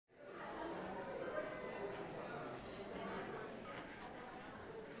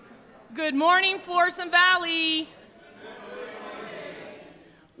Good morning, Florissant Valley.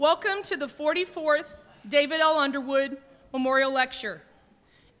 Welcome to the 44th David L. Underwood Memorial Lecture.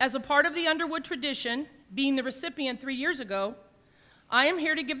 As a part of the Underwood tradition, being the recipient 3 years ago, I am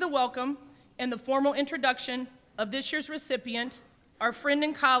here to give the welcome and the formal introduction of this year's recipient, our friend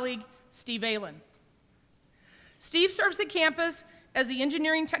and colleague, Steve Ehlen. Steve serves the campus as the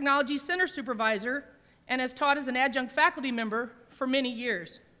Engineering Technology Center Supervisor and has taught as an adjunct faculty member for many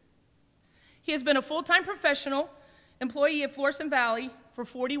years. He has been a full-time professional employee at Florissant Valley for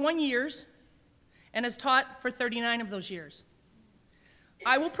 41 years and has taught for 39 of those years.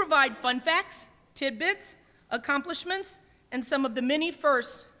 I will provide fun facts, tidbits, accomplishments, and some of the many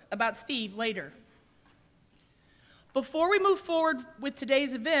firsts about Steve later. Before we move forward with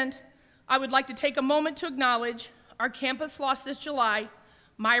today's event, I would like to take a moment to acknowledge our campus lost this July,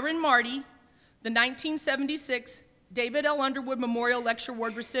 Myron Marty, the 1976 David L. Underwood Memorial Lecture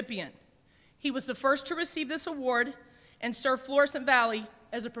Award recipient. He was the first to receive this award and served Florissant Valley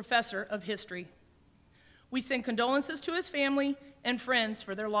as a professor of history. We send condolences to his family and friends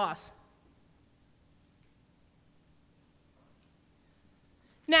for their loss.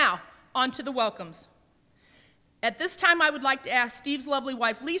 Now, on to the welcomes. At this time, I would like to ask Steve's lovely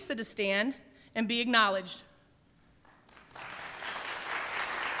wife, Lisa, to stand and be acknowledged.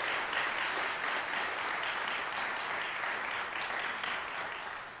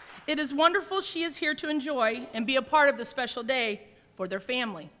 It is wonderful she is here to enjoy and be a part of the special day for their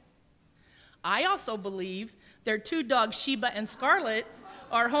family. I also believe their two dogs, Sheba and Scarlett,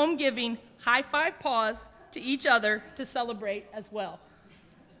 are home giving high-five paws to each other to celebrate as well.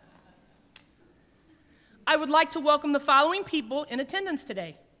 I would like to welcome the following people in attendance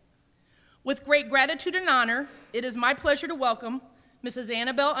today. With great gratitude and honor, it is my pleasure to welcome Mrs.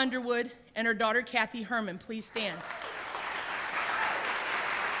 Annabelle Underwood and her daughter, Kathy Herman. Please stand.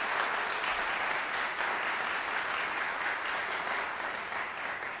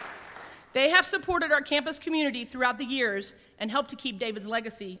 They have supported our campus community throughout the years and helped to keep David's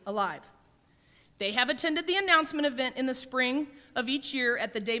legacy alive. They have attended the announcement event in the spring of each year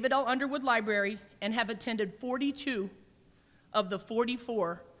at the David L. Underwood Library and have attended 42 of the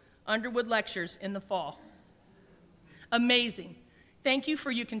 44 Underwood lectures in the fall. Amazing. Thank you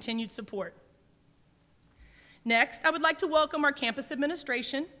for your continued support. Next, I would like to welcome our campus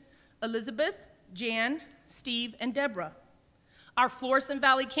administration, Elizabeth, Jan, Steve, and Deborah, our Florissant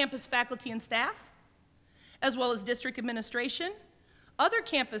Valley campus faculty and staff, as well as district administration, other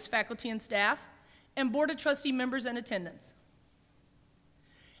campus faculty and staff, and Board of Trustee members in attendance.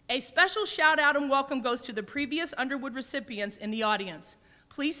 A special shout out and welcome goes to the previous Underwood recipients in the audience.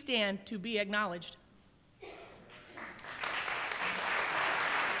 Please stand to be acknowledged.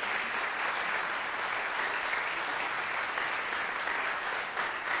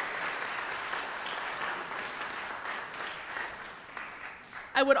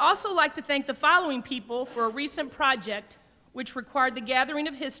 I would also like to thank the following people for a recent project which required the gathering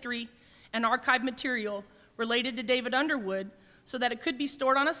of history and archive material related to David Underwood so that it could be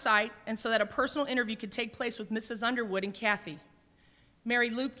stored on a site and so that a personal interview could take place with Mrs. Underwood and Kathy. Mary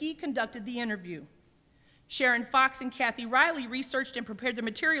Lupke conducted the interview. Sharon Fox and Kathy Riley researched and prepared the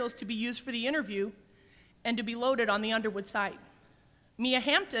materials to be used for the interview and to be loaded on the Underwood site. Mia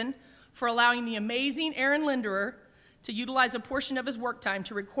Hampton for allowing the amazing Aaron Linderer to utilize a portion of his work time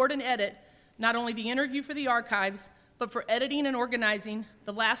to record and edit not only the interview for the archives, but for editing and organizing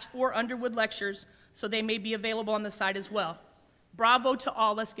the last 4 Underwood lectures so they may be available on the site as well. Bravo to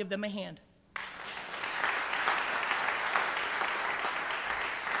all. Let's give them a hand.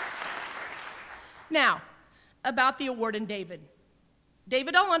 Now, about the award and David.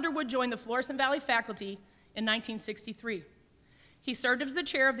 David L. Underwood joined the Florissant Valley faculty in 1963. He served as the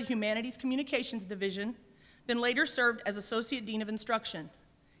chair of the Humanities Communications Division, then later served as Associate Dean of Instruction.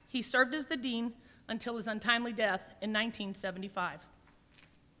 He served as the dean until his untimely death in 1975.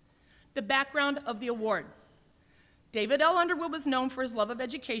 The background of the award. David L. Underwood was known for his love of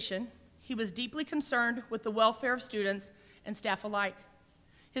education. He was deeply concerned with the welfare of students and staff alike.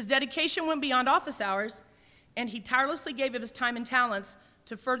 His dedication went beyond office hours, and he tirelessly gave of his time and talents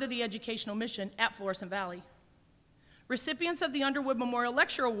to further the educational mission at Florissant Valley. Recipients of the Underwood Memorial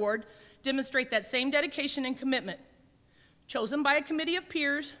Lecture Award demonstrate that same dedication and commitment. Chosen by a committee of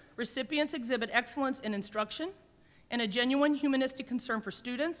peers, recipients exhibit excellence in instruction and a genuine humanistic concern for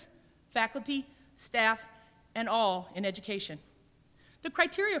students, faculty, staff, and all in education. The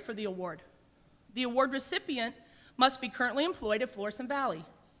criteria for the award. The award recipient must be currently employed at Florissant Valley.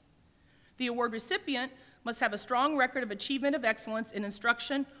 The award recipient must have a strong record of achievement of excellence in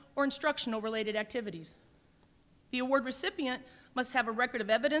instruction or instructional-related activities. The award recipient must have a record of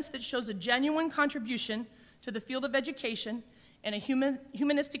evidence that shows a genuine contribution to the field of education and a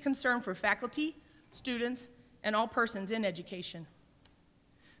humanistic concern for faculty, students, and all persons in education.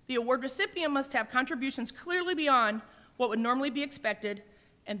 The award recipient must have contributions clearly beyond what would normally be expected,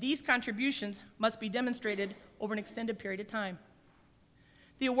 and these contributions must be demonstrated over an extended period of time.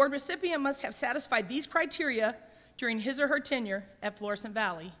 The award recipient must have satisfied these criteria during his or her tenure at Florissant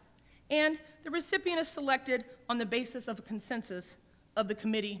Valley, and the recipient is selected on the basis of a consensus of the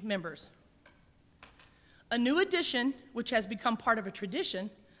committee members. A new addition, which has become part of a tradition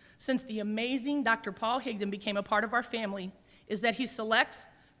since the amazing Dr. Paul Higdon became a part of our family, is that he selects,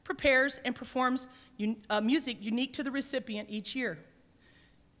 prepares, and performs music unique to the recipient each year.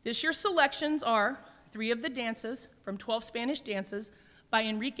 This year's selections are 3 of the dances from 12 Spanish dances by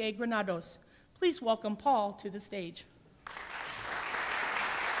Enrique Granados. Please welcome Paul to the stage.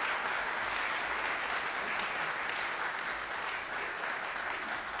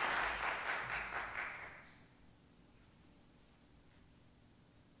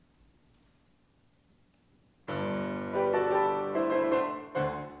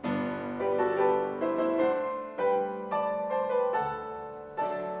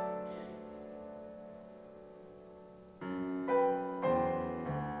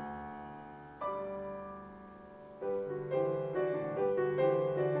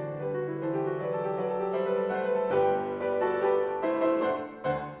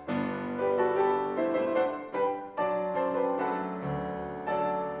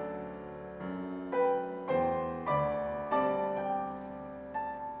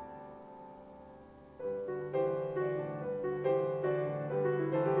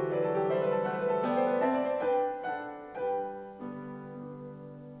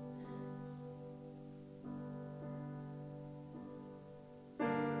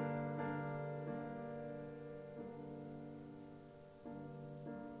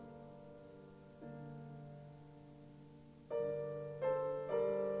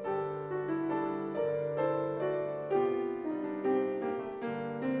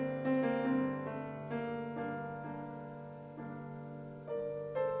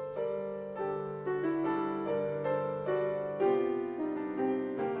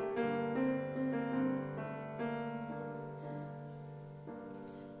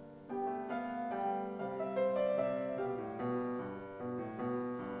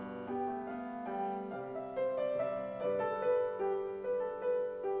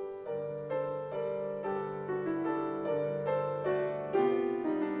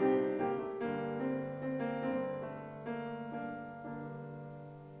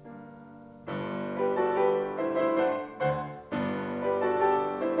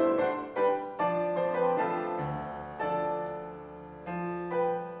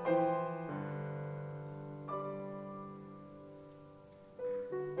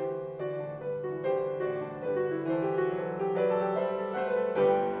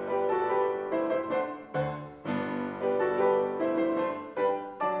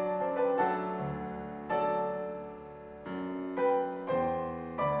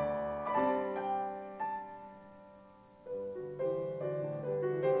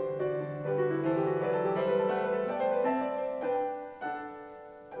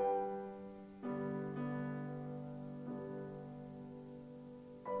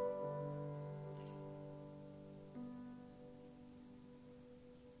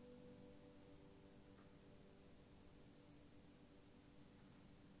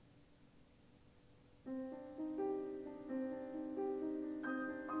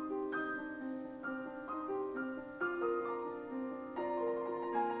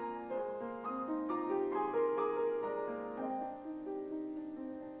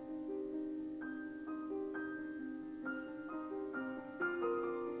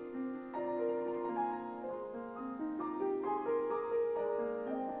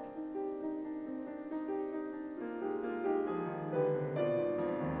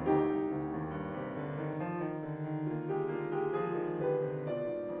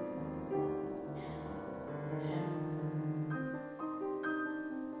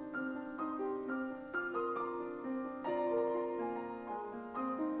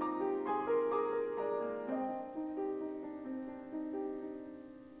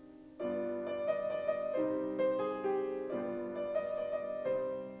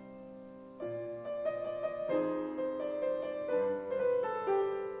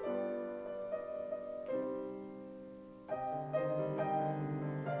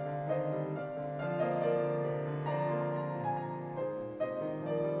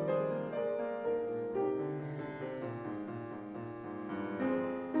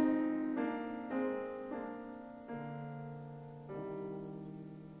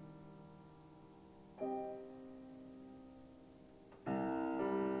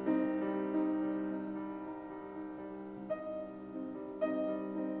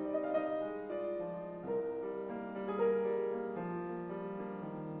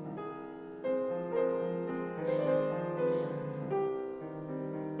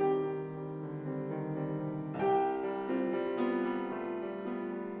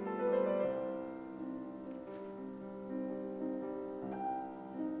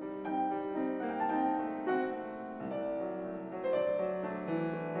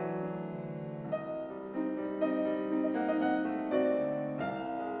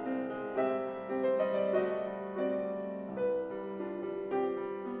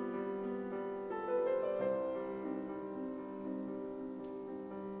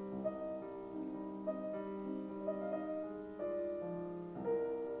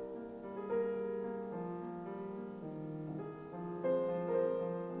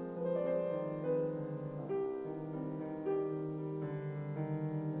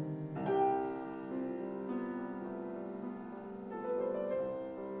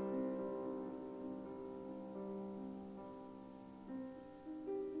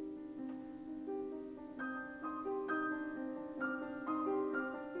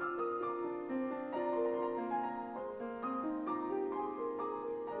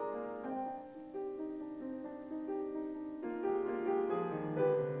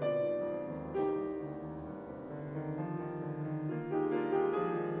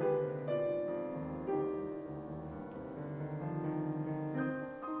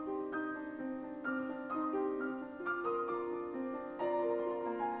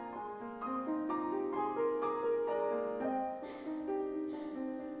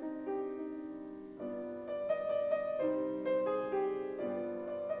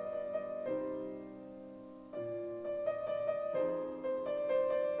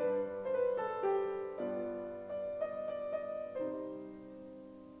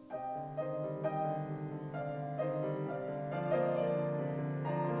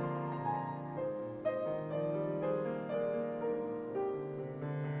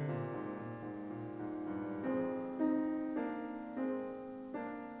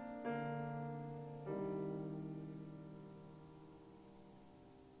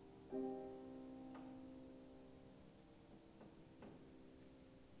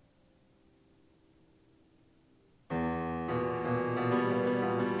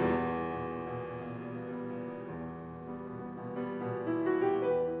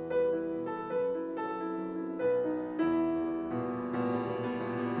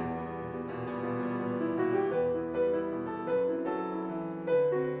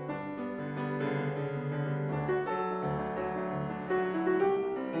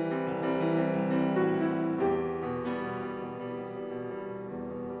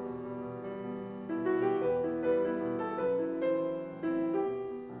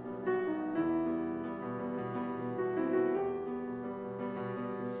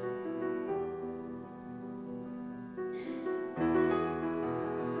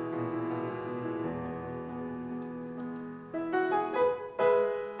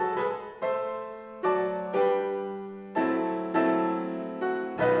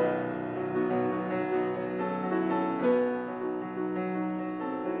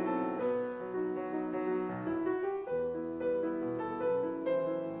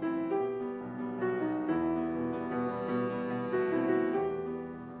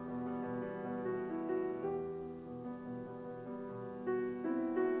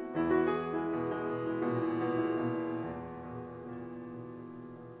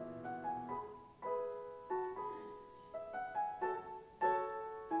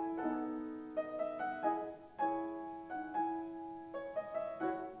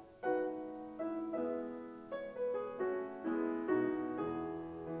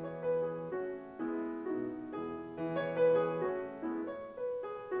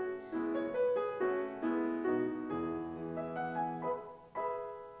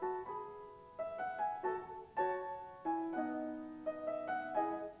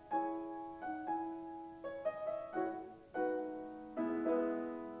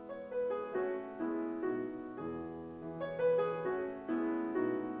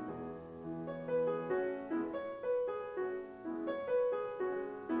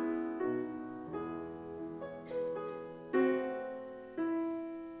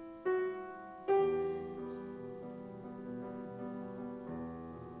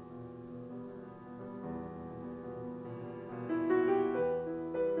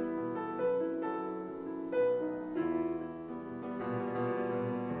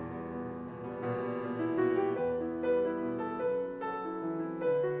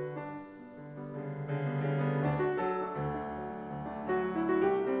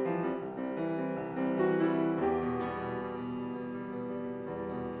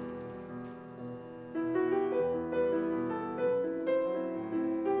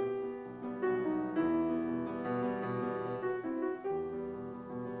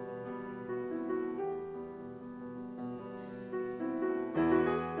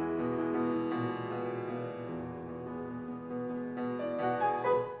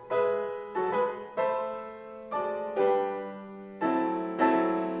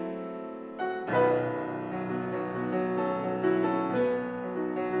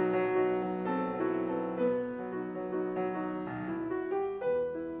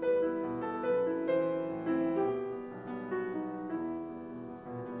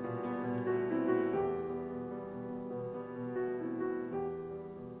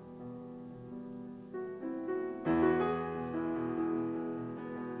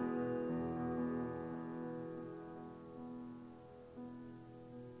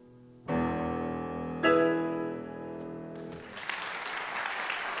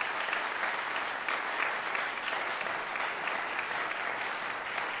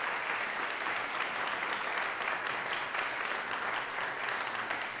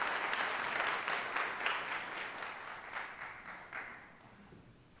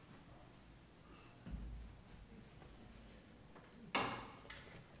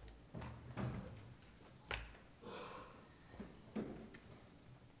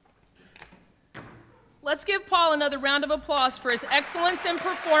 Let's give Paul another round of applause for his excellence in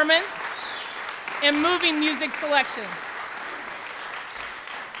performance and moving music selection.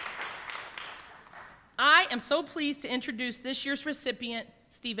 I am so pleased to introduce this year's recipient,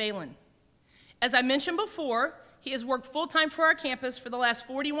 Steve Ehlen. As I mentioned before, he has worked full-time for our campus for the last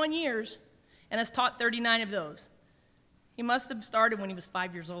 41 years and has taught 39 of those. He must have started when he was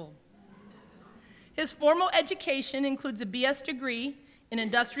 5 years old. His formal education includes a BS degree in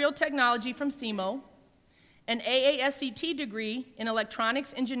industrial technology from SEMO, an AASCT degree in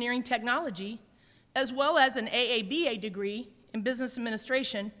electronics engineering technology, as well as an AABA degree in business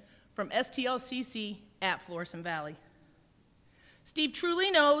administration from STLCC at Florissant Valley. Steve truly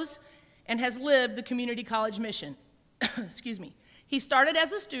knows and has lived the community college mission. Excuse me. He started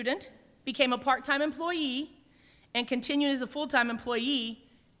as a student, became a part-time employee, and continued as a full-time employee,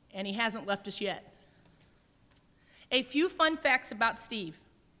 and he hasn't left us yet. A few fun facts about Steve.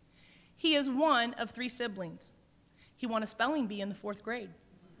 He is one of 3 siblings. He won a spelling bee in the 4th grade.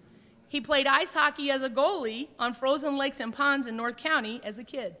 He played ice hockey as a goalie on frozen lakes and ponds in North County as a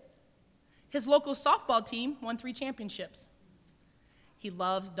kid. His local softball team won 3 championships. He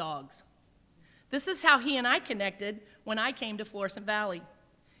loves dogs. This is how he and I connected when I came to Florissant Valley.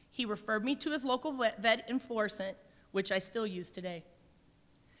 He referred me to his local vet in Florissant, which I still use today.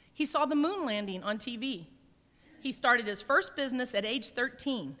 He saw the moon landing on TV. He started his first business at age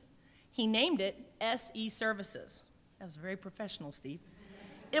 13. He named it SE Services. That was very professional, Steve.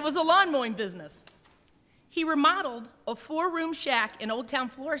 It was a lawn mowing business. He remodeled a 4-room shack in Old Town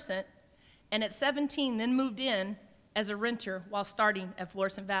Florissant, and at 17 then moved in as a renter while starting at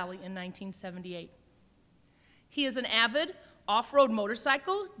Florissant Valley in 1978. He is an avid off-road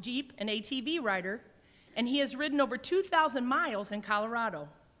motorcycle, Jeep, and ATV rider, and he has ridden over 2,000 miles in Colorado.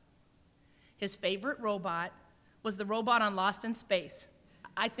 His favorite robot was the robot on Lost in Space.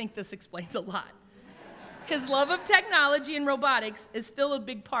 I think this explains a lot. His love of technology and robotics is still a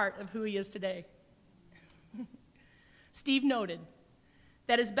big part of who he is today. Steve noted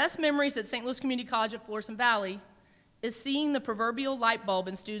that his best memories at St. Louis Community College at Florissant Valley is seeing the proverbial light bulb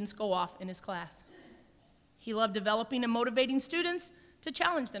in students go off in his class. He loved developing and motivating students to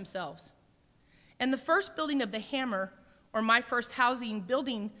challenge themselves. And the first building of the Hammer, or my first housing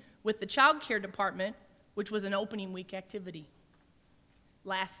building with the child care department, which was an opening week activity.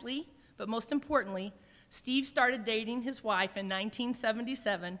 Lastly, but most importantly, Steve started dating his wife in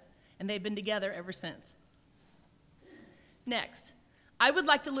 1977, and they've been together ever since. Next, I would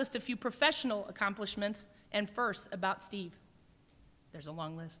like to list a few professional accomplishments and firsts about Steve. There's a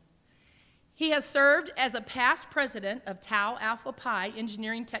long list. He has served as a past president of Tau Alpha Pi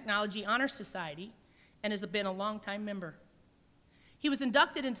Engineering Technology Honor Society and has been a longtime member. He was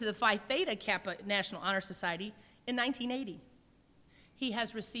inducted into the Phi Theta Kappa National Honor Society in 1980. He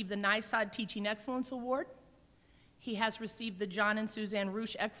has received the NISOD Teaching Excellence Award. He has received the John and Suzanne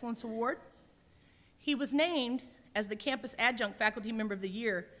Rusch Excellence Award. He was named as the Campus Adjunct Faculty Member of the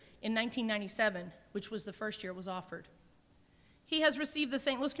Year in 1997, which was the first year it was offered. He has received the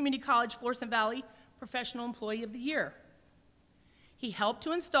St. Louis Community College Florissant Valley Professional Employee of the Year. He helped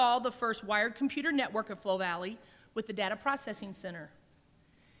to install the first wired computer network at Flo Valley with the Data Processing Center.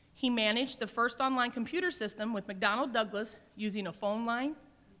 He managed the first online computer system with McDonnell Douglas using a phone line,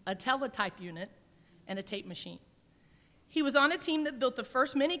 a teletype unit, and a tape machine. He was on a team that built the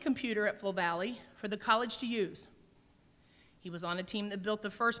first mini computer at Flo Valley for the college to use. He was on a team that built the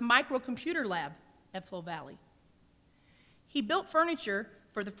first microcomputer lab at Flo Valley. He built furniture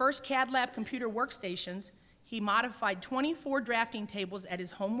for the first CAD lab computer workstations. He modified 24 drafting tables at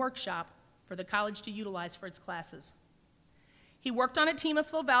his home workshop for the college to utilize for its classes. He worked on a team at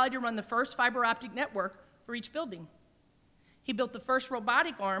Flo Valley to run the first fiber optic network for each building. He built the first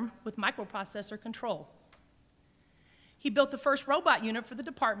robotic arm with microprocessor control. He built the first robot unit for the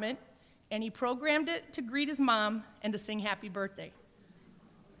department, and he programmed it to greet his mom and to sing happy birthday.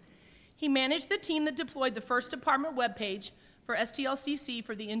 He managed the team that deployed the first department webpage for STLCC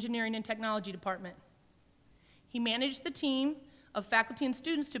for the Engineering and Technology Department. He managed the team of faculty and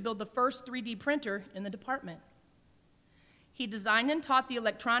students to build the first 3D printer in the department. He designed and taught the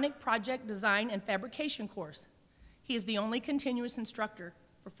Electronic Project Design and Fabrication course. He is the only continuous instructor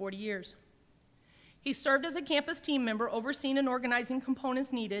for 40 years. He served as a campus team member overseeing and organizing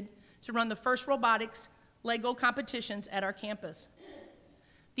components needed to run the first robotics Lego competitions at our campus.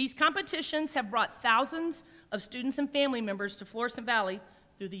 These competitions have brought thousands of students and family members to Florissant Valley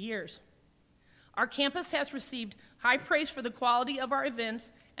through the years. Our campus has received high praise for the quality of our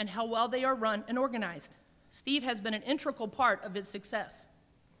events and how well they are run and organized. Steve has been an integral part of its success.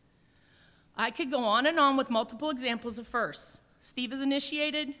 I could go on and on with multiple examples of firsts. Steve has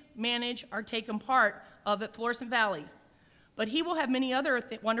initiated, managed, or taken part of at Florissant Valley, but he will have many other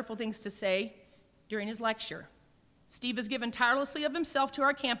wonderful things to say during his lecture. Steve has given tirelessly of himself to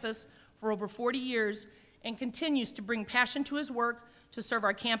our campus for over 40 years and continues to bring passion to his work to serve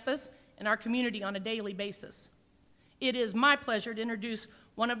our campus and our community on a daily basis. It is my pleasure to introduce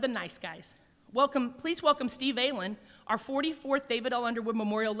one of the nice guys. Please welcome Steve Ehlen, our 44th David L. Underwood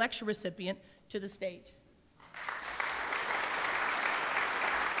Memorial Lecture recipient, to the stage.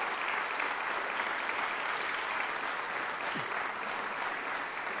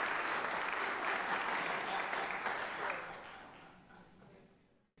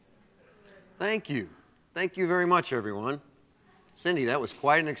 Thank you. Thank you very much, everyone. Cindy, that was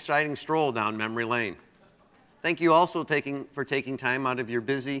quite an exciting stroll down memory lane. Thank you also for taking time out of your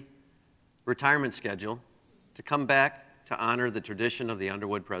busy retirement schedule to come back to honor the tradition of the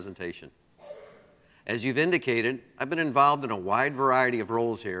Underwood presentation. As you've indicated, I've been involved in a wide variety of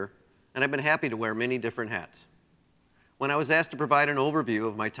roles here, and I've been happy to wear many different hats. When I was asked to provide an overview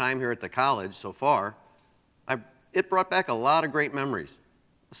of my time here at the college so far, it brought back a lot of great memories,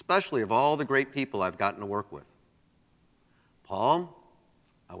 especially of all the great people I've gotten to work with. Paul,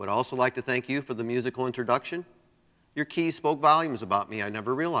 I would also like to thank you for the musical introduction. Your keys spoke volumes about me I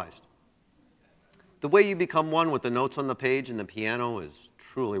never realized. The way you become one with the notes on the page and the piano is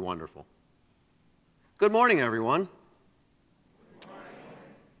truly wonderful. Good morning, everyone. Good morning.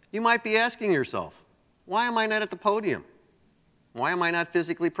 You might be asking yourself, why am I not at the podium? Why am I not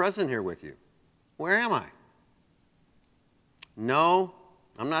physically present here with you? Where am I? No,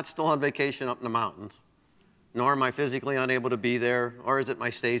 I'm not still on vacation up in the mountains, nor am I physically unable to be there, or is it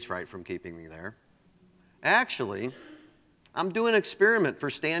my stage fright from keeping me there? Actually, I'm doing an experiment for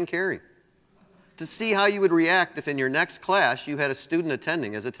Stan Carey to see how you would react if in your next class you had a student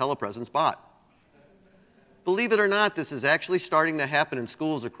attending as a telepresence bot. Believe it or not, this is actually starting to happen in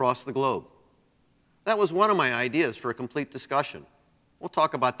schools across the globe. That was one of my ideas for a complete discussion. We'll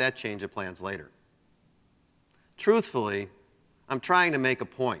talk about that change of plans later. Truthfully, I'm trying to make a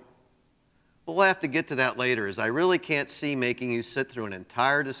point. But we'll have to get to that later, as I really can't see making you sit through an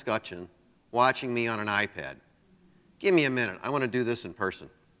entire discussion watching me on an iPad. Give me a minute. I want to do this in person.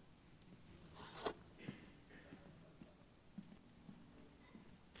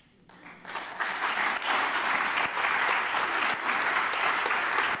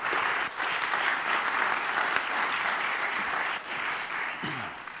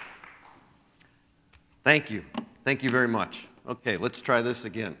 Thank you. Thank you very much. Okay, let's try this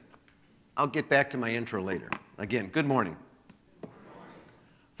again. I'll get back to my intro later. Again, good morning.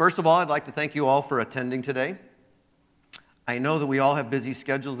 First of all, I'd like to thank you all for attending today. I know that we all have busy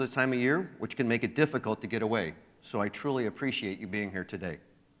schedules this time of year, which can make it difficult to get away, so I truly appreciate you being here today.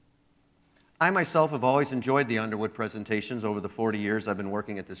 I myself have always enjoyed the Underwood presentations over the 40 years I've been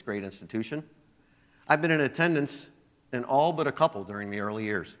working at this great institution. I've been in attendance in all but a couple during the early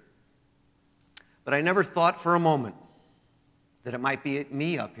years. But I never thought for a moment that it might be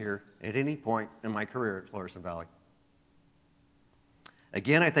me up here at any point in my career at Florissant Valley.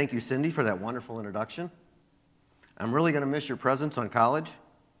 Again, I thank you, Cindy, for that wonderful introduction. I'm really going to miss your presence on college,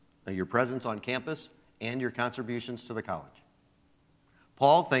 your presence on campus, and your contributions to the college.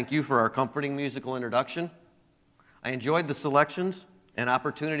 Paul, thank you for our comforting musical introduction. I enjoyed the selections and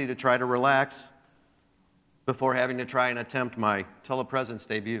opportunity to try to relax before having to try and attempt my telepresence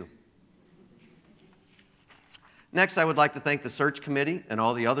debut. Next, I would like to thank the search committee and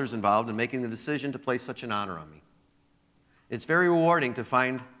all the others involved in making the decision to place such an honor on me. It's very rewarding to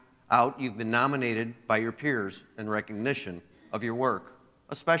find out you've been nominated by your peers in recognition of your work,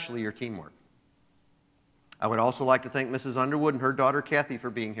 especially your teamwork. I would also like to thank Mrs. Underwood and her daughter Kathy for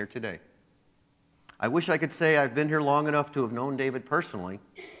being here today. I wish I could say I've been here long enough to have known David personally,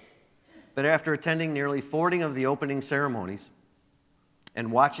 but after attending nearly 40 of the opening ceremonies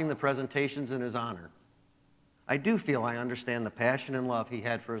and watching the presentations in his honor, I do feel I understand the passion and love he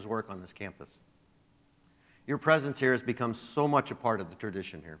had for his work on this campus. Your presence here has become so much a part of the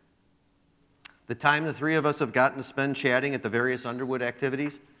tradition here. The time the three of us have gotten to spend chatting at the various Underwood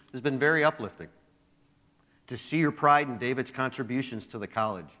activities has been very uplifting. To see your pride in David's contributions to the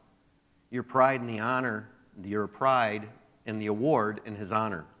college, your pride in the honor, your pride in the award in his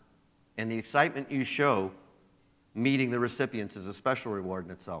honor, and the excitement you show meeting the recipients is a special reward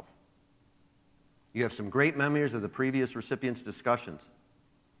in itself. You have some great memories of the previous recipients' discussions.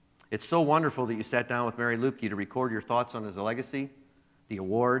 It's so wonderful that you sat down with Mary Lupke to record your thoughts on his legacy, the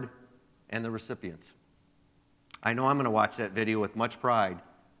award, and the recipients. I know I'm going to watch that video with much pride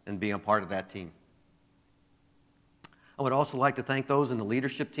and be a part of that team. I would also like to thank those in the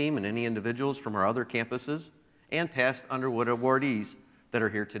leadership team and any individuals from our other campuses and past Underwood awardees that are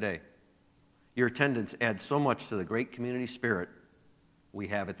here today. Your attendance adds so much to the great community spirit we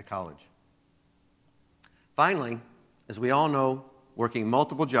have at the college. Finally, as we all know, working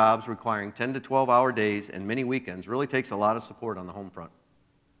multiple jobs requiring 10 to 12-hour days and many weekends really takes a lot of support on the home front.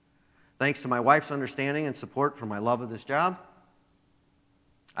 Thanks to my wife's understanding and support for my love of this job,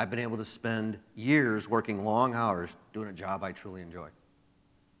 I've been able to spend years working long hours doing a job I truly enjoy.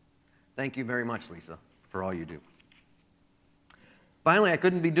 Thank you very much, Lisa, for all you do. Finally, I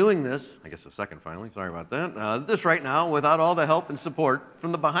couldn't be doing this, I guess the second finally, sorry about that, this right now without all the help and support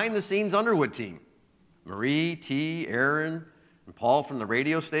from the behind-the-scenes Underwood team. Marie, T, Aaron, and Paul from the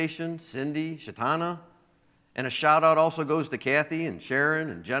radio station, Cindy, Shatana, and a shout out also goes to Kathy and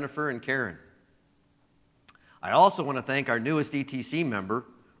Sharon and Jennifer and Karen. I also want to thank our newest ETC member,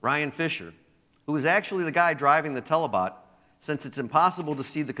 Ryan Fisher, who is actually the guy driving the telebot since it's impossible to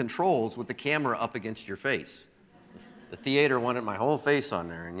see the controls with the camera up against your face. The theater wanted my whole face on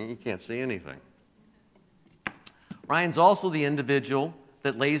there and you can't see anything. Ryan's also the individual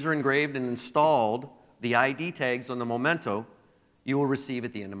that laser engraved and installed the ID tags on the memento you will receive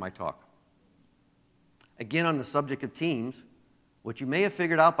at the end of my talk. Again, on the subject of teams, which you may have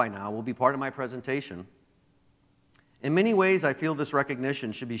figured out by now will be part of my presentation, in many ways I feel this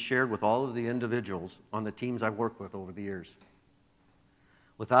recognition should be shared with all of the individuals on the teams I've worked with over the years.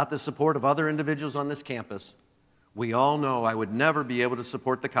 Without the support of other individuals on this campus, we all know I would never be able to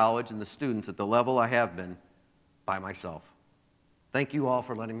support the college and the students at the level I have been by myself. Thank you all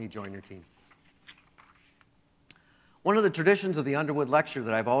for letting me join your team. One of the traditions of the Underwood Lecture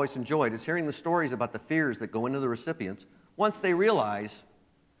that I've always enjoyed is hearing the stories about the fears that go into the recipients once they realize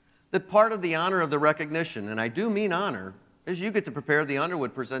that part of the honor of the recognition, and I do mean honor, is you get to prepare the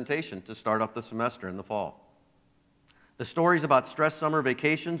Underwood presentation to start off the semester in the fall. The stories about stressed summer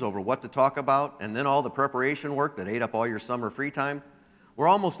vacations over what to talk about and then all the preparation work that ate up all your summer free time were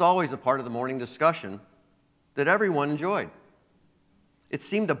almost always a part of the morning discussion that everyone enjoyed. It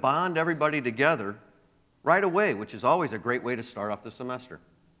seemed to bond everybody together right away, which is always a great way to start off the semester.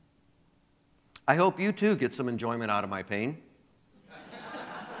 I hope you too get some enjoyment out of my pain.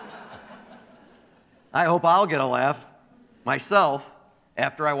 I hope I'll get a laugh myself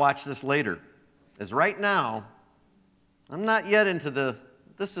after I watch this later, as right now, I'm not yet into the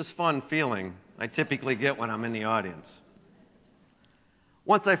this is fun feeling I typically get when I'm in the audience.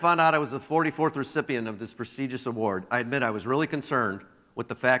 Once I found out I was the 44th recipient of this prestigious award, I admit I was really concerned with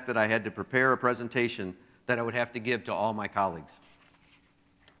the fact that I had to prepare a presentation that I would have to give to all my colleagues.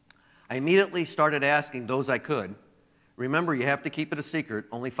 I immediately started asking those I could. Remember, you have to keep it a secret.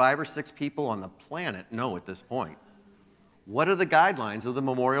 Only 5 or 6 people on the planet know at this point. What are the guidelines of the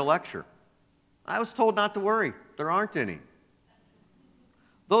memorial lecture? I was told not to worry. There aren't any.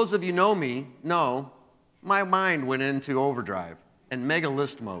 Those of you know me know my mind went into overdrive and mega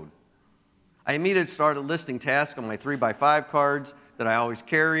list mode. I immediately started listing tasks on my 3x5 cards that I always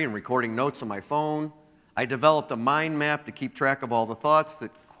carry and recording notes on my phone. I developed a mind map to keep track of all the thoughts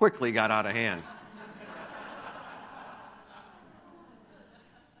that quickly got out of hand.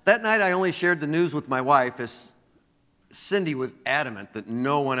 That night, I only shared the news with my wife as Cindy was adamant that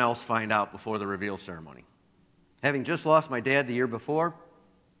no one else find out before the reveal ceremony. Having just lost my dad the year before,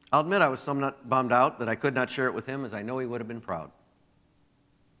 I'll admit I was somewhat bummed out that I could not share it with him, as I know he would have been proud.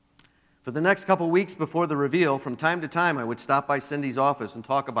 For the next couple weeks before the reveal, from time to time, I would stop by Cindy's office and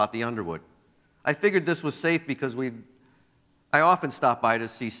talk about the Underwood. I figured this was safe because I often stop by to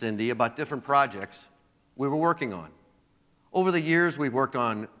see Cindy about different projects we were working on. Over the years, we've worked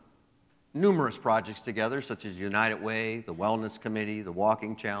on numerous projects together, such as United Way, the Wellness Committee, the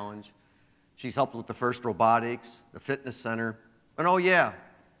Walking Challenge. She's helped with the first robotics, the fitness center, and oh yeah,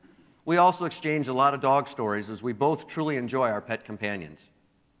 we also exchange a lot of dog stories as we both truly enjoy our pet companions.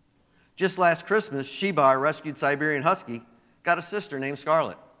 Just last Christmas, Sheba, our rescued Siberian Husky, got a sister named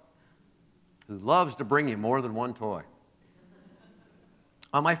Scarlett, who loves to bring you more than one toy.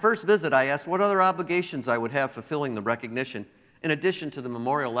 On my first visit, I asked what other obligations I would have fulfilling the recognition in addition to the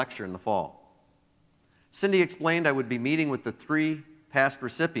memorial lecture in the fall. Cindy explained I would be meeting with the 3 past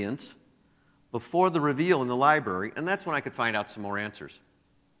recipients before the reveal in the library, and that's when I could find out some more answers.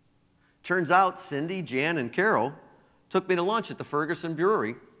 Turns out Cindy, Jan, and Carol took me to lunch at the Ferguson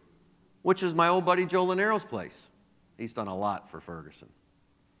Brewery, which is my old buddy Joe Lannero's place. He's done a lot for Ferguson.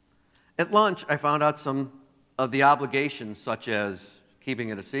 At lunch, I found out some of the obligations, such as keeping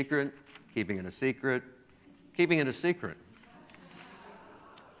it a secret, keeping it a secret, keeping it a secret,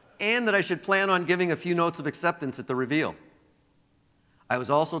 and that I should plan on giving a few notes of acceptance at the reveal. I was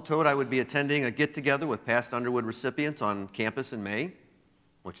also told I would be attending a get-together with past Underwood recipients on campus in May,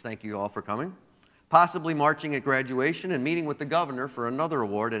 which thank you all for coming. possibly marching at graduation and meeting with the governor for another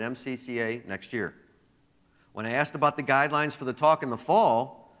award at MCCA next year. When I asked about the guidelines for the talk in the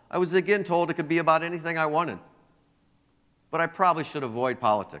fall, I was again told it could be about anything I wanted. But I probably should avoid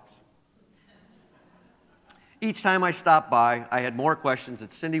politics. Each time I stopped by, I had more questions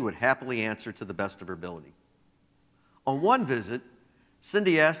that Cindy would happily answer to the best of her ability. On one visit,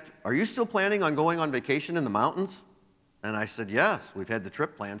 Cindy asked, "Are you still planning on going on vacation in the mountains?" And I said, "Yes, we've had the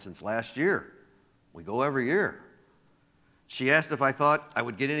trip planned since last year. We go every year." She asked if I thought I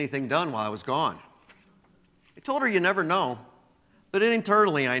would get anything done while I was gone. I told her you never know, but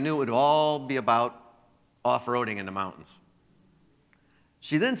internally I knew it would all be about off-roading in the mountains.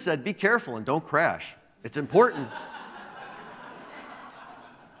 She then said, "Be careful and don't crash. It's important.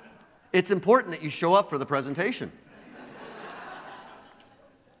 It's important that you show up for the presentation."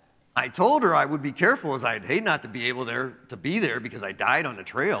 I told her I would be careful, as I'd hate not to be able to be there because I died on the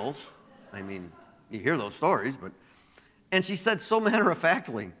trails. I mean, you hear those stories, but... And she said so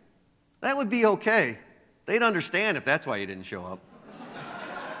matter-of-factly, "That would be okay. They'd understand if that's why you didn't show up."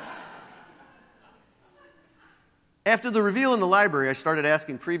 After the reveal in the library, I started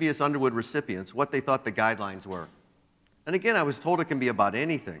asking previous Underwood recipients what they thought the guidelines were. And again, I was told it can be about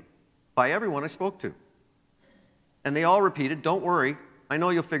anything, by everyone I spoke to. And they all repeated, "Don't worry, I know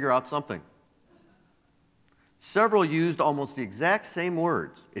you'll figure out something." Several used almost the exact same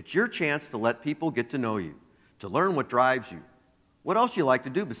words. It's your chance to let people get to know you, to learn what drives you, what else you like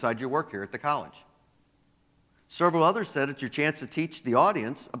to do besides your work here at the college. Several others said it's your chance to teach the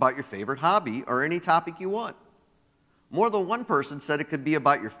audience about your favorite hobby or any topic you want. More than one person said it could be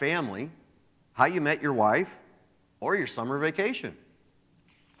about your family, how you met your wife, or your summer vacation.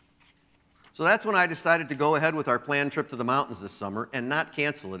 So that's when I decided to go ahead with our planned trip to the mountains this summer and not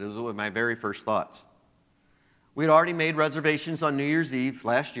cancel it. It was one of my very first thoughts. We'd already made reservations on New Year's Eve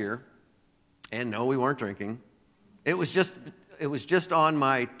last year, and no, we weren't drinking. It was just on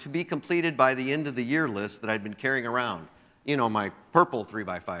my to-be-completed by the end of the year list that I'd been carrying around. You know, my purple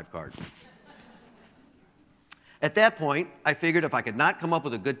 3x5 card. At that point, I figured if I could not come up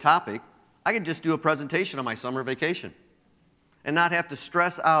with a good topic, I could just do a presentation on my summer vacation and not have to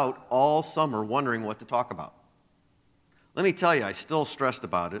stress out all summer wondering what to talk about. Let me tell you, I still stressed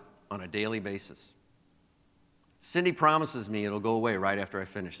about it on a daily basis. Cindy promises me it'll go away right after I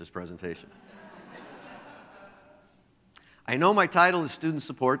finish this presentation. I know my title is Student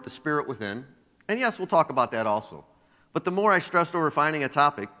Support, the Spirit Within, and yes, we'll talk about that also. But the more I stressed over finding a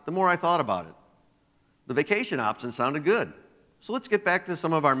topic, the more I thought about it. The vacation option sounded good, so let's get back to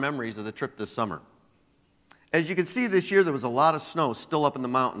some of our memories of the trip this summer. As you can see, this year there was a lot of snow still up in the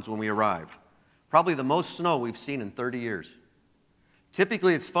mountains when we arrived. Probably the most snow we've seen in 30 years.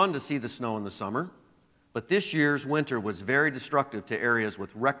 Typically, it's fun to see the snow in the summer, but this year's winter was very destructive to areas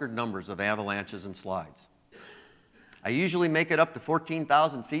with record numbers of avalanches and slides. I usually make it up to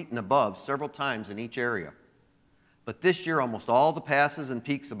 14,000 feet and above several times in each area. But this year, almost all the passes and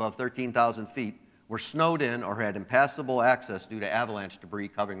peaks above 13,000 feet were snowed in or had impassable access due to avalanche debris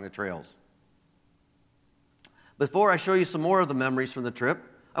covering the trails. Before I show you some more of the memories from the trip,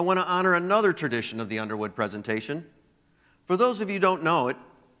 I want to honor another tradition of the Underwood presentation. For those of you who don't know it,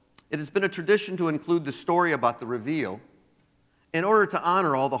 it has been a tradition to include the story about the reveal in order to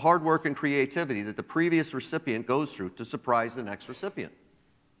honor all the hard work and creativity that the previous recipient goes through to surprise the next recipient.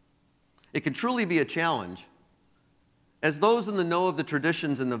 It can truly be a challenge, as those in the know of the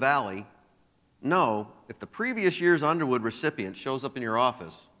traditions in the Valley know if the previous year's Underwood recipient shows up in your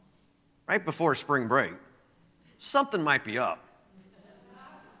office right before spring break, something might be up.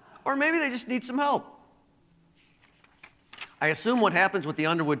 Or maybe they just need some help. I assume what happens with the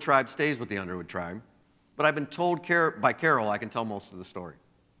Underwood tribe stays with the Underwood tribe, but I've been told by Carol I can tell most of the story.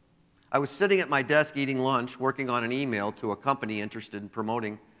 I was sitting at my desk eating lunch, working on an email to a company interested in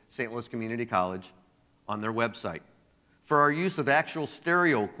promoting St. Louis Community College on their website for our use of actual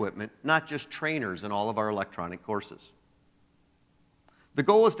stereo equipment, not just trainers in all of our electronic courses. The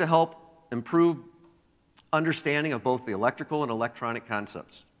goal is to help improve understanding of both the electrical and electronic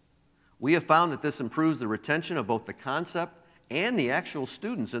concepts. We have found that this improves the retention of both the concept and the actual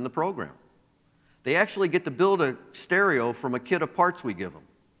students in the program. They actually get to build a stereo from a kit of parts we give them.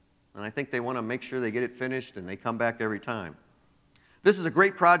 And I think they want to make sure they get it finished and they come back every time. This is a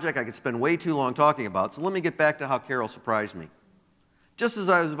great project I could spend way too long talking about, so let me get back to how Carol surprised me. Just as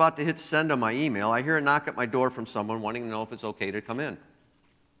I was about to hit send on my email, I hear a knock at my door from someone wanting to know if it's okay to come in.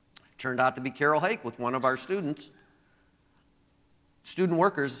 Turned out to be Carol Hake with one of our student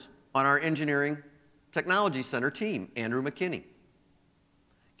workers on our Engineering Technology Center team, Andrew McKinney.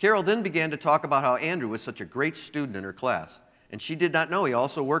 Carol then began to talk about how Andrew was such a great student in her class and she did not know he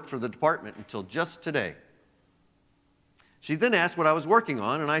also worked for the department until just today. She then asked what I was working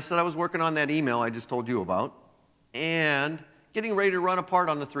on, and I said I was working on that email I just told you about and getting ready to run a part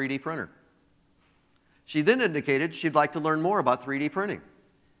on the 3D printer. She then indicated she'd like to learn more about 3D printing.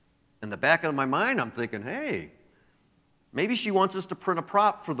 In the back of my mind, I'm thinking, hey, maybe she wants us to print a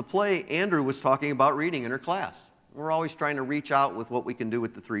prop for the play Andrew was talking about reading in her class. We're always trying to reach out with what we can do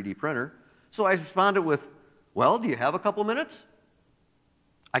with the 3D printer. So I responded with, well, do you have a couple minutes?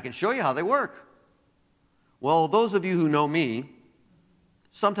 I can show you how they work. Well, those of you who know me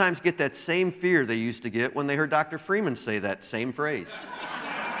sometimes get that same fear they used to get when they heard Dr. Freeman say that same phrase.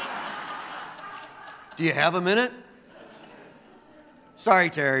 Do you have a minute? Sorry,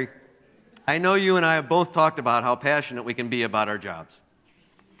 Terry. I know you and I have both talked about how passionate we can be about our jobs.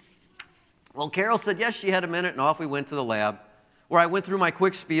 Well, Carol said yes, she had a minute, and off we went to the lab, where I went through my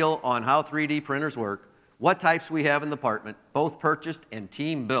quick spiel on how 3D printers work, what types we have in the department, both purchased and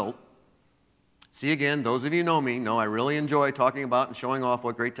team built. See, again, those of you who know me know I really enjoy talking about and showing off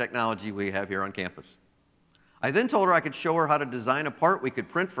what great technology we have here on campus. I then told her I could show her how to design a part we could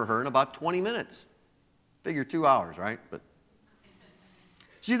print for her in about 20 minutes. Figure 2 hours, right? But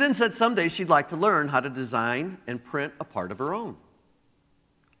she then said someday she'd like to learn how to design and print a part of her own.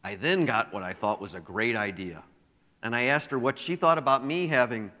 I then got what I thought was a great idea, and I asked her what she thought about me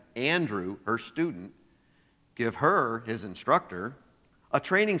having Andrew, her student, give her, his instructor, a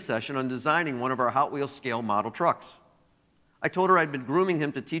training session on designing one of our Hot Wheels scale model trucks. I told her I'd been grooming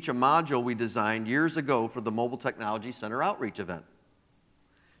him to teach a module we designed years ago for the Mobile Technology Center outreach event.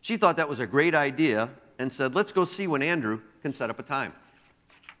 She thought that was a great idea and said, let's go see when Andrew can set up a time.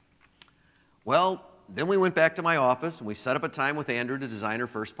 Well, then we went back to my office and we set up a time with Andrew to design her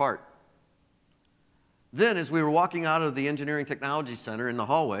first part. Then, as we were walking out of the Engineering Technology Center in the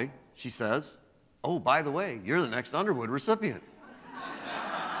hallway, she says, oh, by the way, you're the next Underwood recipient.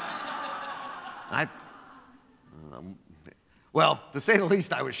 Well, to say the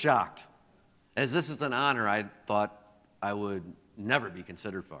least, I was shocked. As this is an honor I thought I would never be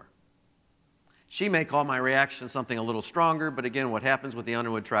considered for. She may call my reaction something a little stronger, but again, what happens with the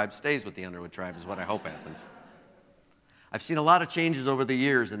Underwood tribe stays with the Underwood tribe is what I hope happens. I've seen a lot of changes over the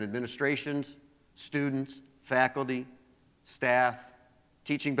years in administrations, students, faculty, staff,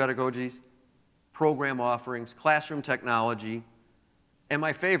 teaching pedagogies, program offerings, classroom technology, and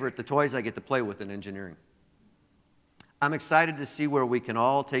my favorite, the toys I get to play with in engineering. I'm excited to see where we can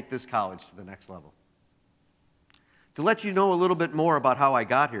all take this college to the next level. To let you know a little bit more about how I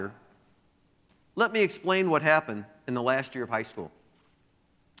got here, let me explain what happened in the last year of high school.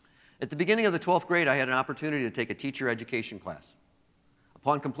 At the beginning of the 12th grade, I had an opportunity to take a teacher education class.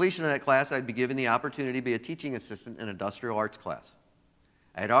 Upon completion of that class, I'd be given the opportunity to be a teaching assistant in an industrial arts class.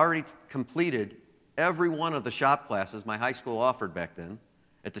 I had already completed every one of the shop classes my high school offered back then.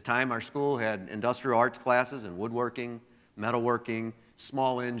 At the time, our school had industrial arts classes in woodworking, metalworking,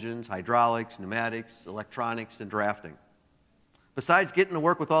 small engines, hydraulics, pneumatics, electronics, and drafting. Besides getting to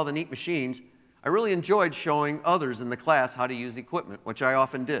work with all the neat machines, I really enjoyed showing others in the class how to use the equipment, which I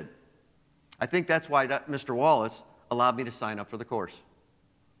often did. I think that's why Mr. Wallace allowed me to sign up for the course.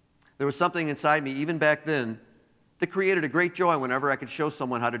 There was something inside me, even back then, that created a great joy whenever I could show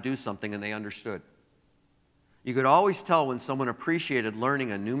someone how to do something and they understood. You could always tell when someone appreciated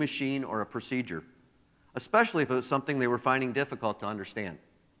learning a new machine or a procedure, especially if it was something they were finding difficult to understand.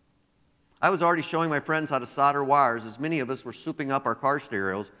 I was already showing my friends how to solder wires as many of us were souping up our car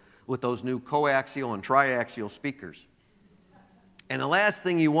stereos with those new coaxial and triaxial speakers. And the last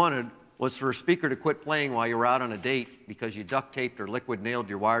thing you wanted was for a speaker to quit playing while you were out on a date because you duct taped or liquid nailed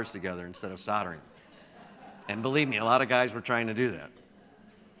your wires together instead of soldering. And believe me, a lot of guys were trying to do that.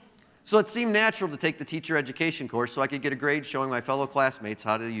 So it seemed natural to take the teacher education course so I could get a grade showing my fellow classmates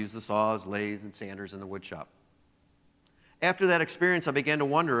how to use the saws, lathes, and sanders in the wood shop. After that experience, I began to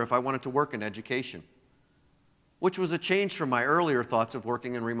wonder if I wanted to work in education, which was a change from my earlier thoughts of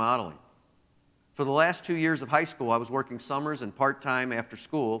working in remodeling. For the last 2 years of high school, I was working summers and part-time after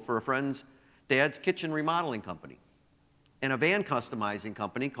school for a friend's dad's kitchen remodeling company and a van customizing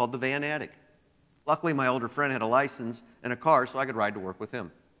company called the Van Attic. Luckily, my older friend had a license and a car, so I could ride to work with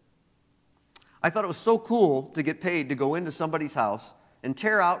him. I thought it was so cool to get paid to go into somebody's house and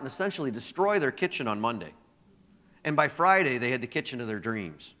tear out and essentially destroy their kitchen on Monday. And by Friday, they had the kitchen of their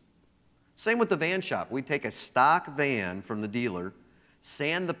dreams. Same with the van shop. We'd take a stock van from the dealer,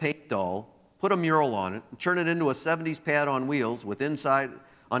 sand the paint dull, put a mural on it, and turn it into a 70s pad on wheels with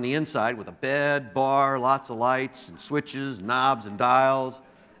on the inside with a bed, bar, lots of lights and switches, knobs and dials,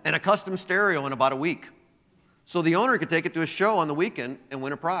 and a custom stereo in about a week. So the owner could take it to a show on the weekend and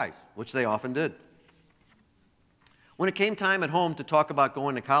win a prize, which they often did. When it came time at home to talk about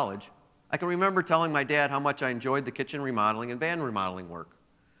going to college, I can remember telling my dad how much I enjoyed the kitchen remodeling and van remodeling work,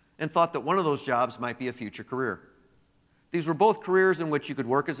 and thought that one of those jobs might be a future career. These were both careers in which you could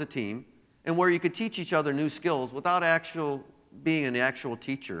work as a team and where you could teach each other new skills without being an actual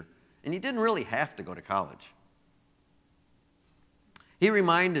teacher, and you didn't really have to go to college. He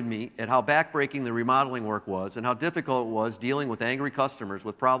reminded me at how backbreaking the remodeling work was and how difficult it was dealing with angry customers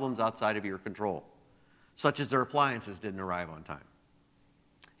with problems outside of your control, such as their appliances didn't arrive on time.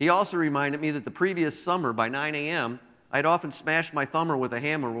 He also reminded me that the previous summer by 9 a.m., I'd often smashed my thumb with a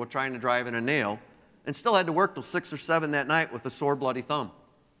hammer while trying to drive in a nail and still had to work till 6 or 7 that night with a sore, bloody thumb.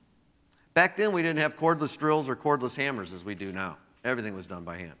 Back then, we didn't have cordless drills or cordless hammers as we do now. Everything was done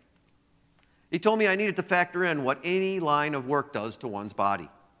by hand. He told me I needed to factor in what any line of work does to one's body.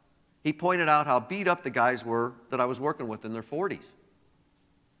 He pointed out how beat up the guys were that I was working with in their 40s,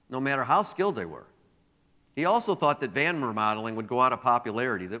 no matter how skilled they were. He also thought that van remodeling would go out of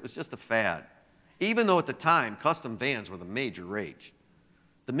popularity, that it was just a fad, even though at the time, custom vans were the major rage.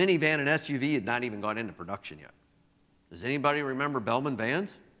 The minivan and SUV had not even gone into production yet. Does anybody remember Bellman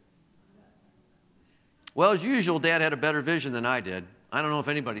vans? Well, as usual, Dad had a better vision than I did. I don't know if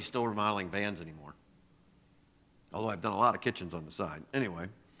anybody's still remodeling vans anymore, although I've done a lot of kitchens on the side. Anyway,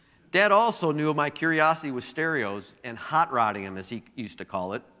 Dad also knew my curiosity with stereos and hot rodding them, as he used to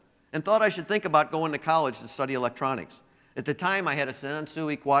call it, and thought I should think about going to college to study electronics. At the time, I had a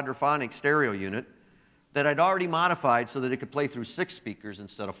Sansui quadraphonic stereo unit that I'd already modified so that it could play through 6 speakers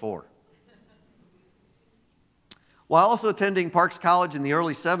instead of 4. While also attending Parks College in the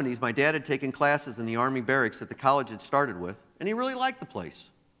early 70s, my dad had taken classes in the Army barracks that the college had started with, and he really liked the place.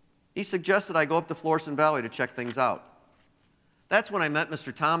 He suggested I go up to Florissant Valley to check things out. That's when I met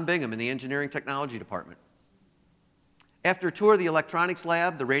Mr. Tom Bingham in the Engineering Technology Department. After a tour of the electronics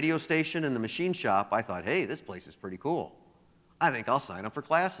lab, the radio station, and the machine shop, I thought, hey, this place is pretty cool. I think I'll sign up for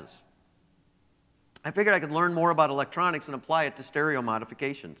classes. I figured I could learn more about electronics and apply it to stereo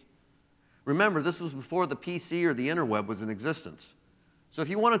modifications. Remember, this was before the PC or the interweb was in existence. So if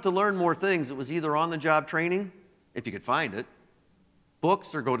you wanted to learn more things, it was either on-the-job training, if you could find it,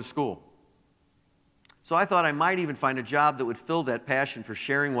 books, or go to school. So I thought I might even find a job that would fill that passion for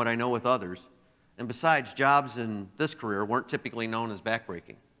sharing what I know with others. And besides, jobs in this career weren't typically known as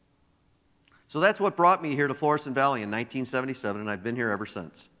backbreaking. So that's what brought me here to Florissant Valley in 1977, and I've been here ever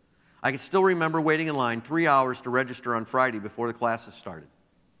since. I can still remember waiting in line 3 hours to register on Friday before the classes started.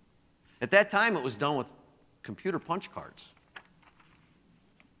 At that time, it was done with computer punch cards.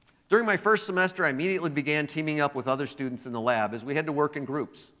 During my first semester, I immediately began teaming up with other students in the lab as we had to work in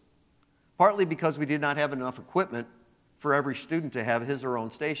groups, partly because we did not have enough equipment for every student to have his or her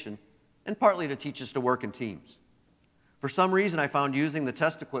own station, and partly to teach us to work in teams. For some reason, I found using the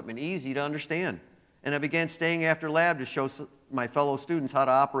test equipment easy to understand, and I began staying after lab to show my fellow students how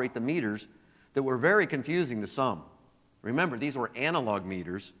to operate the meters that were very confusing to some. Remember, these were analog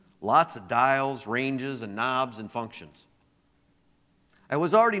meters, lots of dials, ranges, and knobs and functions. I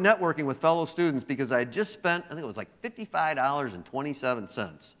was already networking with fellow students because I had just spent, I think it was like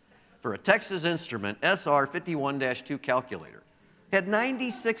 $55.27 for a Texas Instrument SR51-2 calculator. It had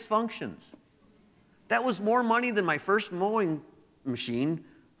 96 functions. That was more money than my first mowing machine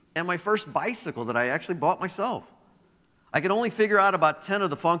and my first bicycle that I actually bought myself. I could only figure out about 10 of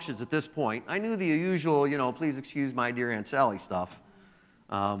the functions at this point. I knew the usual, please excuse my dear Aunt Sally stuff.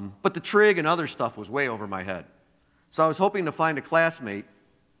 But the trig and other stuff was way over my head. So I was hoping to find a classmate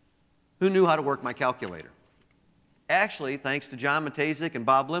who knew how to work my calculator. Actually, thanks to John Matejzik and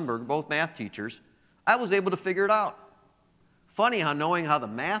Bob Lindbergh, both math teachers, I was able to figure it out. Funny how knowing how the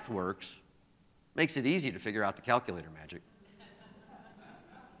math works makes it easy to figure out the calculator magic.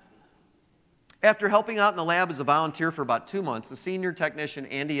 After helping out in the lab as a volunteer for about 2 months, the senior technician,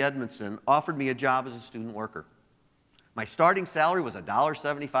 Andy Edmondson, offered me a job as a student worker. My starting salary was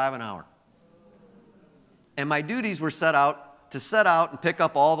 $1.75 an hour. And my duties were to set out and pick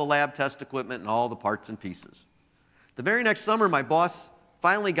up all the lab test equipment and all the parts and pieces. The very next summer, my boss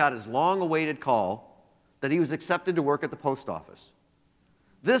finally got his long-awaited call that he was accepted to work at the post office.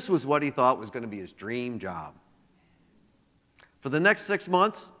 This was what he thought was going to be his dream job. For the next 6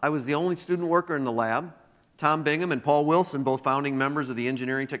 months, I was the only student worker in the lab. Tom Bingham and Paul Wilson, both founding members of the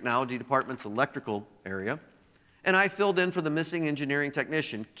Engineering Technology Department's electrical area, and I filled in for the missing engineering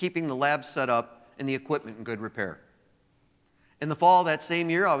technician, keeping the lab set up and the equipment in good repair. In the fall of that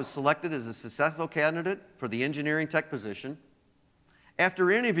same year, I was selected as a successful candidate for the engineering tech position.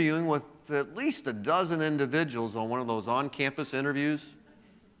 After interviewing with at least a dozen individuals on one of those on-campus interviews,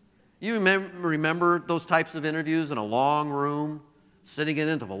 you remember those types of interviews in a long room, sitting in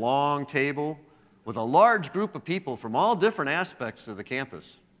it of a long table, with a large group of people from all different aspects of the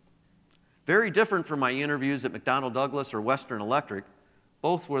campus. Very different from my interviews at McDonnell Douglas or Western Electric,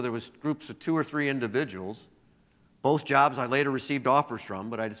 both where there was groups of 2 or 3 individuals. Both jobs I later received offers from,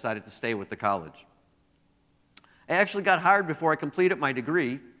 but I decided to stay with the college. I actually got hired before I completed my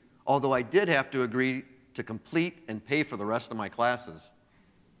degree, although I did have to agree to complete and pay for the rest of my classes.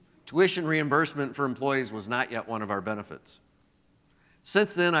 Tuition reimbursement for employees was not yet one of our benefits.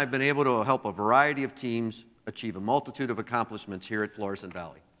 Since then, I've been able to help a variety of teams achieve a multitude of accomplishments here at Florissant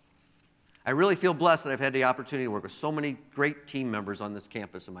Valley. I really feel blessed that I've had the opportunity to work with so many great team members on this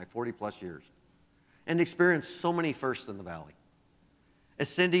campus in my 40-plus years and experience so many firsts in the Valley. As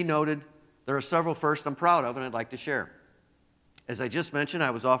Cindy noted, there are several firsts I'm proud of and I'd like to share. As I just mentioned,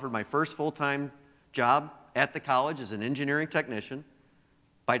 I was offered my first full-time job at the college as an engineering technician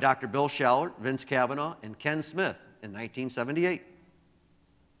by Dr. Bill Schallert, Vince Cavanaugh, and Ken Smith in 1978.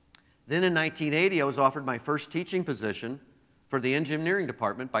 Then in 1980, I was offered my first teaching position for the engineering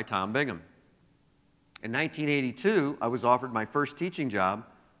department by Tom Bingham. In 1982, I was offered my first teaching job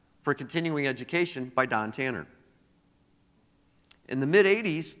for continuing education by Don Tanner. In the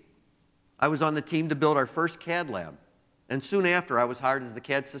mid-80s, I was on the team to build our first CAD lab, and soon after, I was hired as the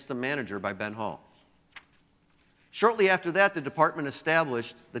CAD system manager by Ben Hall. Shortly after that, the department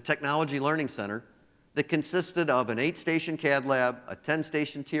established the Technology Learning Center that consisted of an 8-station CAD lab, a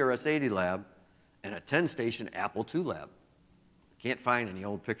 10-station TRS-80 lab, and a 10-station Apple II lab. Can't find any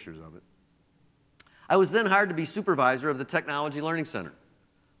old pictures of it. I was then hired to be supervisor of the Technology Learning Center.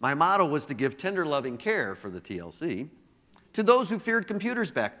 My motto was to give tender, loving care for the TLC to those who feared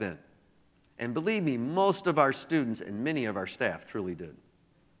computers back then. And believe me, most of our students and many of our staff truly did.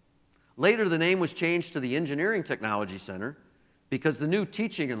 Later, the name was changed to the Engineering Technology Center because the new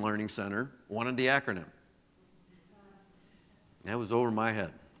Teaching and Learning Center wanted the acronym. That was over my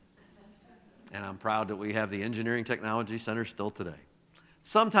head. And I'm proud that we have the Engineering Technology Center still today.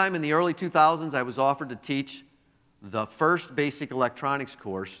 Sometime in the early 2000s, I was offered to teach the first basic electronics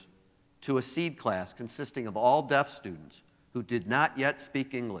course to a seed class consisting of all deaf students who did not yet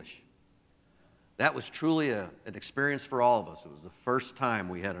speak English. That was truly an experience for all of us. It was the first time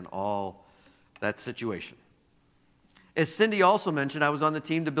we had that situation. As Cindy also mentioned, I was on the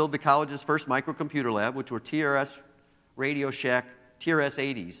team to build the college's first microcomputer lab, which were TRS Radio Shack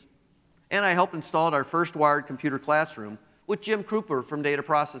TRS-80s. And I helped install our first wired computer classroom with Jim Kruper from Data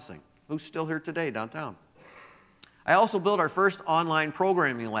Processing, who's still here today downtown. I also built our first online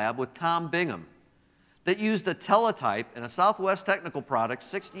programming lab with Tom Bingham that used a teletype and a Southwest Technical Products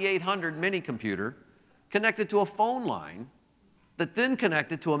 6800 mini computer connected to a phone line that then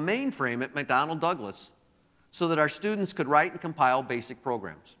connected to a mainframe at McDonnell Douglas so that our students could write and compile basic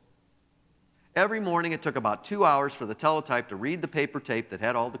programs. Every morning it took about 2 hours for the teletype to read the paper tape that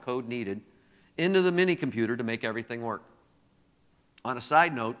had all the code needed into the mini computer to make everything work. On a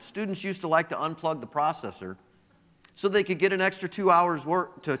side note, students used to like to unplug the processor so they could get an extra 2 hours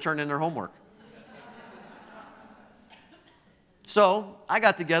work to turn in their homework. So I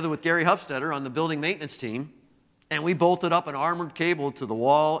got together with Gary Huffstetter on the building maintenance team, and we bolted up an armored cable to the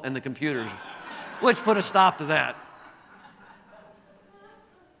wall and the computers, which put a stop to that.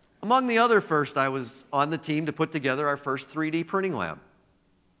 Among the other firsts, I was on the team to put together our first 3D printing lab.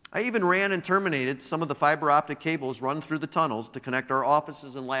 I even ran and terminated some of the fiber optic cables run through the tunnels to connect our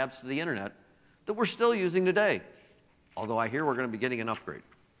offices and labs to the internet that we're still using today, although I hear we're going to be getting an upgrade.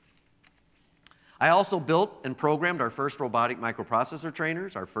 I also built and programmed our first robotic microprocessor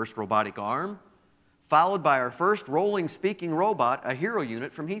trainers, our first robotic arm, followed by our first rolling speaking robot, a hero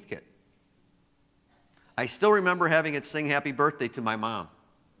unit from Heathkit. I still remember having it sing happy birthday to my mom.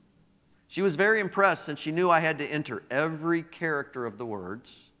 She was very impressed since she knew I had to enter every character of the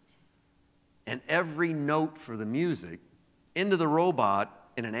words and every note for the music into the robot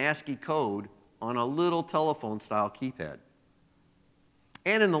in an ASCII code on a little telephone-style keypad.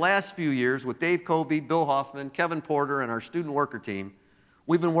 And in the last few years, with Dave Colby, Bill Hoffman, Kevin Porter, and our student worker team,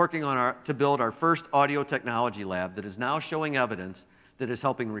 we've been working to build our first audio technology lab that is now showing evidence that is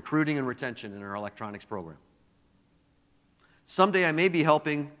helping recruiting and retention in our electronics program. Someday I may be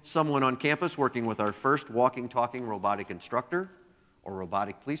helping someone on campus working with our first walking, talking robotic instructor or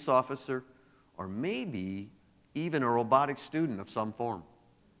robotic police officer, or maybe even a robotic student of some form.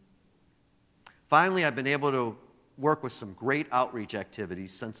 Finally, I've been able to work with some great outreach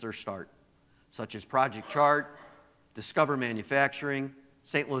activities since their start, such as Project Chart, Discover Manufacturing,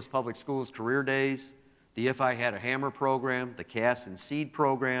 St. Louis Public Schools Career Days, the If I Had a Hammer program, the CAS and SEED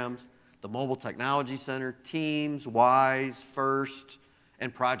programs, the Mobile Technology Center, Teams, WISE, FIRST,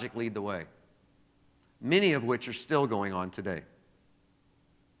 and Project Lead the Way, many of which are still going on today.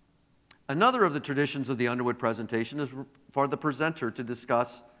 Another of the traditions of the Underwood presentation is for the presenter to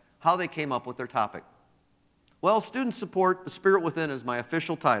discuss how they came up with their topic. Well, students support The Spirit Within as my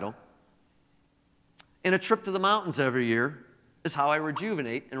official title, and a trip to the mountains every year is how I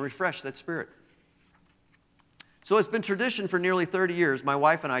rejuvenate and refresh that spirit. So it's been tradition for nearly 30 years. My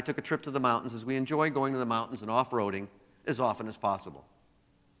wife and I took a trip to the mountains as we enjoy going to the mountains and off-roading as often as possible.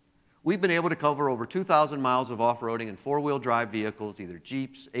 We've been able to cover over 2,000 miles of off-roading in four-wheel drive vehicles, either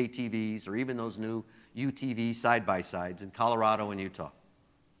Jeeps, ATVs, or even those new UTV side-by-sides in Colorado and Utah.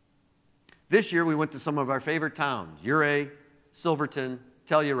 This year we went to some of our favorite towns, Ouray, Silverton,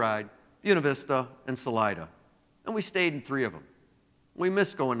 Telluride, Buena Vista, and Salida, and we stayed in 3 of them. We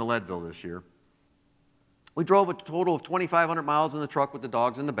missed going to Leadville this year. We drove a total of 2,500 miles in the truck with the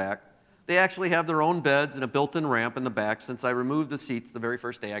dogs in the back. They actually have their own beds and a built-in ramp in the back since I removed the seats the very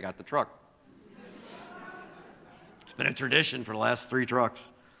first day I got the truck. It's been a tradition for the last 3 trucks.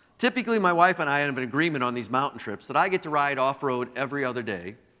 Typically, my wife and I have an agreement on these mountain trips that I get to ride off-road every other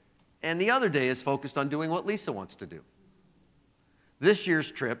day, and the other day is focused on doing what Lisa wants to do. This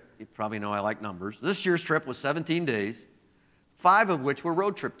year's trip, you probably know I like numbers, this year's trip was 17 days, 5 of which were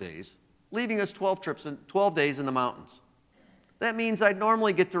road trip days, leaving us 12 days in the mountains. That means I'd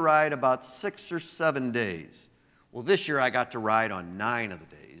normally get to ride about 6 or 7 days. Well, this year I got to ride on 9 of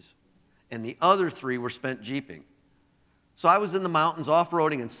the days, and the other 3 were spent jeeping. So I was in the mountains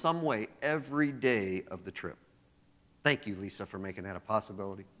off-roading in some way every day of the trip. Thank you, Lisa, for making that a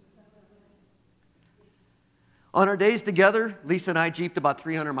possibility. On our days together, Lisa and I jeeped about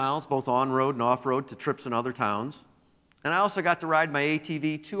 300 miles, both on-road and off-road, to trips in other towns. And I also got to ride my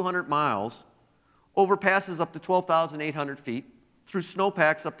ATV 200 miles over passes up to 12,800 feet, through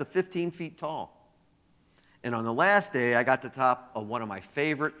snowpacks up to 15 feet tall. And on the last day, I got to top of one of my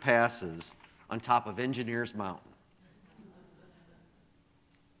favorite passes on top of Engineers Mountain.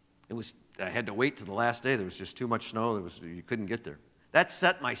 I had to wait till the last day. There was just too much snow. You couldn't get there. That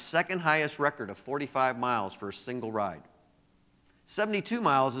set my second highest record of 45 miles for a single ride. 72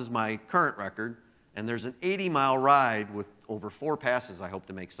 miles is my current record, and there's an 80-mile ride with over 4 passes I hope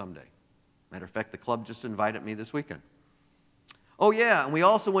to make someday. Matter of fact, the club just invited me this weekend. Oh yeah, and we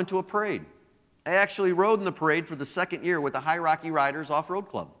also went to a parade. I actually rode in the parade for the 2nd year with the High Rocky Riders Off-Road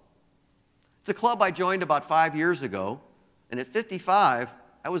Club. It's a club I joined about 5 years ago, and at 55,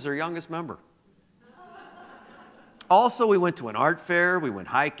 I was their youngest member. Also, we went to an art fair, we went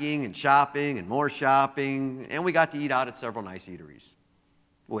hiking and shopping and more shopping, and we got to eat out at several nice eateries.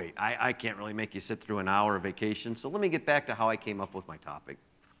 Wait, I can't really make you sit through an hour of vacation, so let me get back to how I came up with my topic.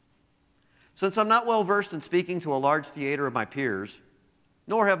 Since I'm not well versed in speaking to a large theater of my peers,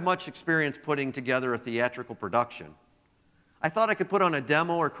 nor have much experience putting together a theatrical production, I thought I could put on a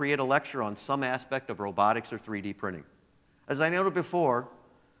demo or create a lecture on some aspect of robotics or 3D printing. As I noted before,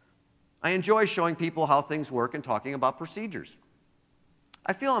 I enjoy showing people how things work and talking about procedures.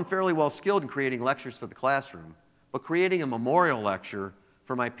 I feel I'm fairly well skilled in creating lectures for the classroom, but creating a memorial lecture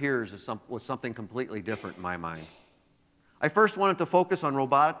for my peers was something completely different in my mind. I first wanted to focus on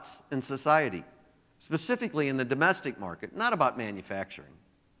robots in society, specifically in the domestic market, not about manufacturing.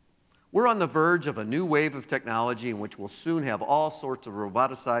 We're on the verge of a new wave of technology in which we'll soon have all sorts of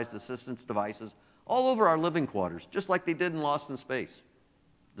roboticized assistance devices all over our living quarters, just like they did in Lost in Space.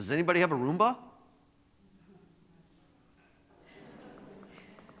 Does anybody have a Roomba?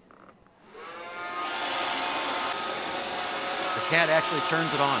 The cat actually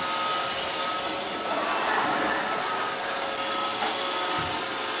turns it on.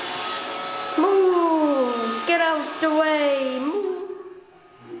 Move! Get out the way! Move!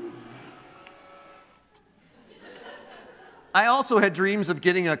 I also had dreams of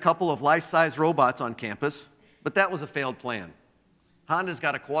getting a couple of life-size robots on campus, but that was a failed plan. Honda's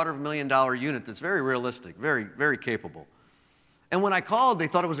got a $250,000 unit that's very realistic, very, very capable. And when I called, they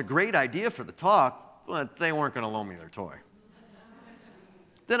thought it was a great idea for the talk, but they weren't going to loan me their toy.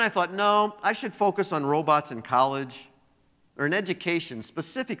 Then I thought, no, I should focus on robots in college or in education,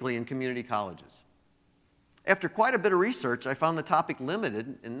 specifically in community colleges. After quite a bit of research, I found the topic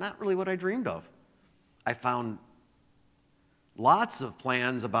limited and not really what I dreamed of. I found lots of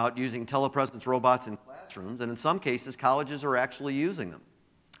plans about using telepresence robots in classrooms, and in some cases, colleges are actually using them.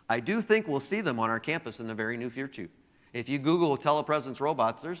 I do think we'll see them on our campus in the very near future. If you Google telepresence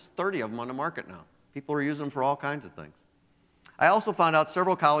robots, there's 30 of them on the market now. People are using them for all kinds of things. I also found out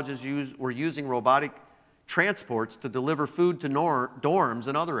several colleges were using robotic transports to deliver food to dorms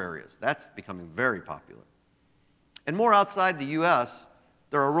and other areas. That's becoming very popular. And more outside the US,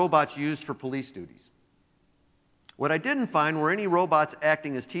 there are robots used for police duties. What I didn't find were any robots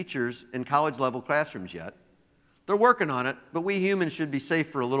acting as teachers in college-level classrooms yet, They're working on it, but we humans should be safe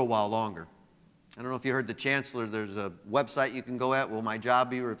for a little while longer. I don't know if you heard the Chancellor, there's a website you can go at, will my job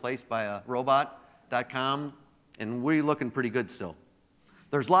be replaced by a robot.com, and we're looking pretty good still.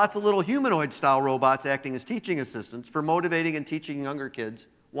 There's lots of little humanoid-style robots acting as teaching assistants for motivating and teaching younger kids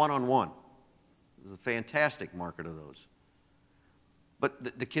one-on-one. There's a fantastic market of those.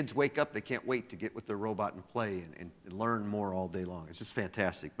 But the kids wake up, they can't wait to get with their robot and play and learn more all day long. It's just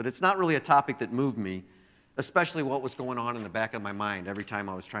fantastic. But it's not really a topic that moved me, especially what was going on in the back of my mind every time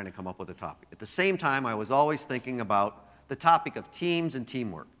I was trying to come up with a topic. At the same time, I was always thinking about the topic of teams and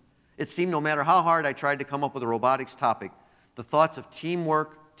teamwork. It seemed no matter how hard I tried to come up with a robotics topic, the thoughts of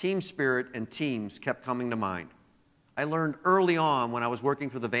teamwork, team spirit, and teams kept coming to mind. I learned early on when I was working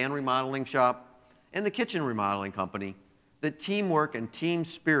for the van remodeling shop and the kitchen remodeling company that teamwork and team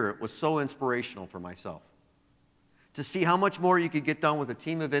spirit was so inspirational for myself. To see how much more you could get done with a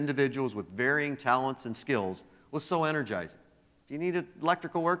team of individuals with varying talents and skills was so energizing. If you needed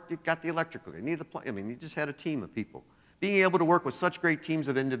electrical work, you got the electrical. You needed you just had a team of people. Being able to work with such great teams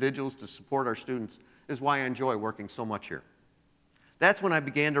of individuals to support our students is why I enjoy working so much here. That's when I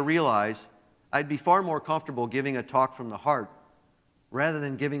began to realize I'd be far more comfortable giving a talk from the heart rather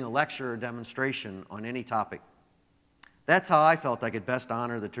than giving a lecture or demonstration on any topic. That's how I felt I could best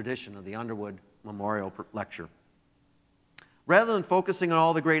honor the tradition of the Underwood Memorial Lecture. Rather than focusing on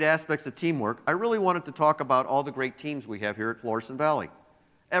all the great aspects of teamwork, I really wanted to talk about all the great teams we have here at Florissant Valley.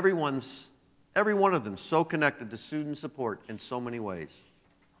 Every one of them so connected to student support in so many ways.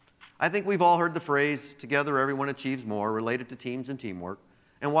 I think we've all heard the phrase, together everyone achieves more, related to teams and teamwork.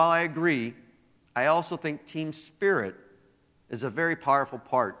 And while I agree, I also think team spirit is a very powerful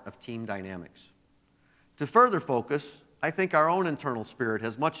part of team dynamics. To further focus, I think our own internal spirit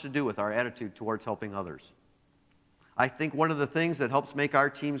has much to do with our attitude towards helping others. I think one of the things that helps make our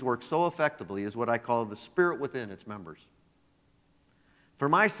teams work so effectively is what I call the spirit within its members. For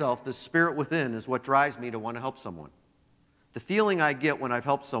myself, the spirit within is what drives me to want to help someone. The feeling I get when I've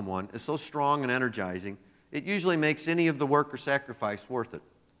helped someone is so strong and energizing, it usually makes any of the work or sacrifice worth it.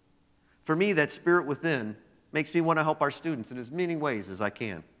 For me, that spirit within makes me want to help our students in as many ways as I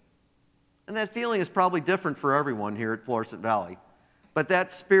can. And that feeling is probably different for everyone here at Florissant Valley, but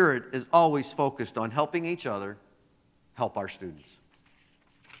that spirit is always focused on helping each other help our students.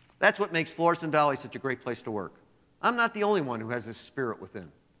 That's what makes Florissant Valley such a great place to work. I'm not the only one who has this spirit within.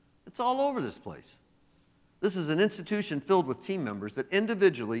 It's all over this place. This is an institution filled with team members that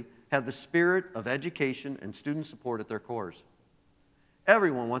individually have the spirit of education and student support at their cores.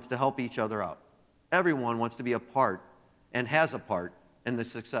 Everyone wants to help each other out. Everyone wants to be a part and has a part in the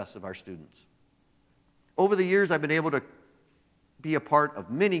success of our students. Over the years, I've been able to be a part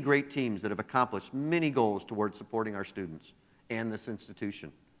of many great teams that have accomplished many goals towards supporting our students and this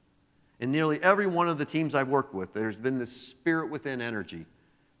institution. In nearly every one of the teams I've worked with, there's been this spirit within energy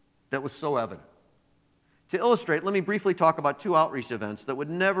that was so evident. To illustrate, let me briefly talk about two outreach events that would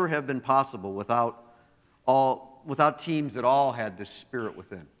never have been possible without teams that all had this spirit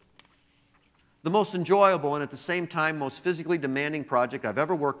within. The most enjoyable and at the same time most physically demanding project I've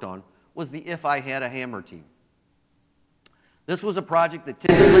ever worked on was the If I Had a Hammer team. This was a project that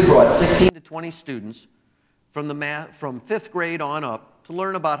typically brought 16 to 20 students from 5th grade on up to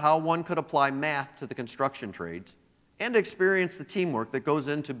learn about how one could apply math to the construction trades and experience the teamwork that goes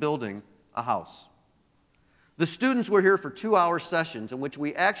into building a house. The students were here for 2-hour sessions in which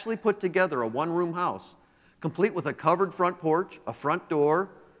we actually put together a one-room house, complete with a covered front porch, a front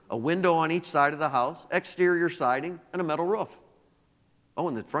door, a window on each side of the house, exterior siding, and a metal roof. Oh,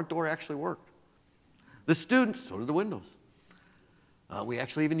 and the front door actually worked. The students, so did the windows. We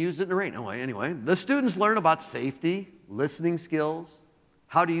actually even used it in the rain. Anyway, the students learn about safety, listening skills,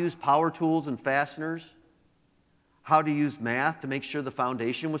 how to use power tools and fasteners, how to use math to make sure the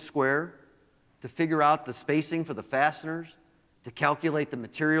foundation was square, to figure out the spacing for the fasteners, to calculate the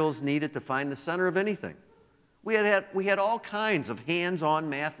materials needed to find the center of anything. We had all kinds of hands-on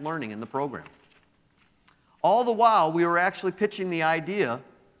math learning in the program. All the while, we were actually pitching the idea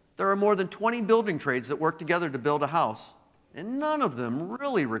there are more than 20 building trades that work together to build a house, and none of them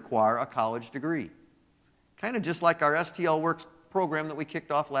really require a college degree. Kind of just like our STL Works program that we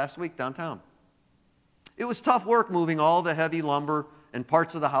kicked off last week downtown. It was tough work moving all the heavy lumber and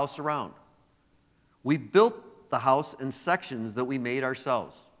parts of the house around. We built the house in sections that we made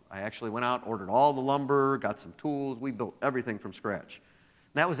ourselves. I actually went out, ordered all the lumber, got some tools. We built everything from scratch.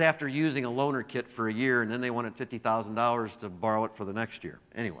 And that was after using a loaner kit for a year, and then they wanted $50,000 to borrow it for the next year.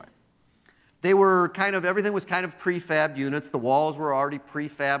 Anyway. Everything was kind of prefabbed units. The walls were already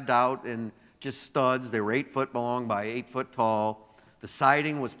prefabbed out and just studs. They were 8 foot long by 8 foot tall. The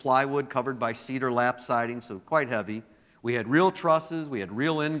siding was plywood covered by cedar lap siding, so quite heavy. We had real trusses, we had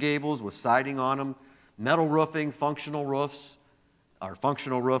real end gables with siding on them, metal roofing, functional roofs. Our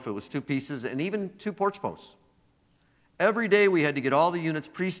functional roof, it was 2 pieces, and even 2 porch posts. Every day we had to get all the units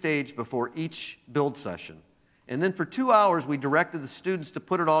pre-staged before each build session. And then for 2 hours we directed the students to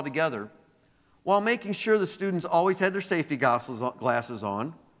put it all together while making sure the students always had their safety glasses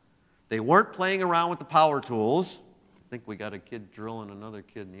on. They weren't playing around with the power tools. I think we got a kid drilling another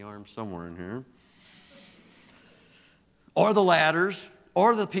kid in the arm somewhere in here. Or the ladders,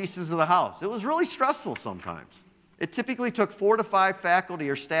 or the pieces of the house. It was really stressful sometimes. It typically took 4 to 5 faculty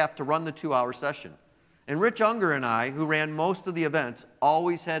or staff to run the 2-hour session. And Rich Unger and I, who ran most of the events,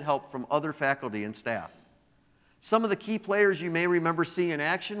 always had help from other faculty and staff. Some of the key players you may remember seeing in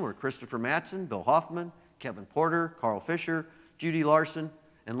action were Christopher Mattson, Bill Hoffman, Kevin Porter, Carl Fisher, Judy Larson,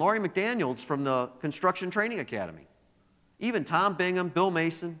 and Laurie McDaniels from the Construction Training Academy. Even Tom Bingham, Bill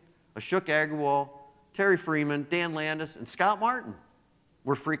Mason, Ashok Agarwal, Terry Freeman, Dan Landis, and Scott Martin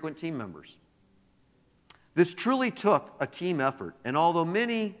were frequent team members. This truly took a team effort, and although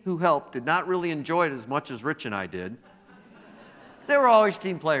many who helped did not really enjoy it as much as Rich and I did, they were always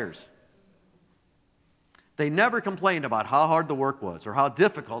team players. They never complained about how hard the work was, or how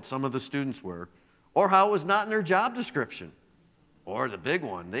difficult some of the students were, or how it was not in their job description. Or the big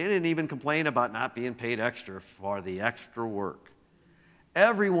one, they didn't even complain about not being paid extra for the extra work.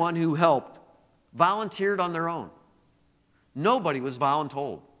 Everyone who helped volunteered on their own. Nobody was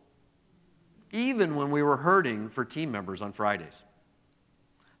voluntold, even when we were hurting for team members on Fridays.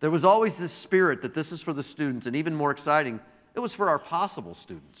 There was always this spirit that this is for the students, and even more exciting, it was for our possible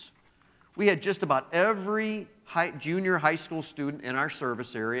students. We had just about every junior high school student in our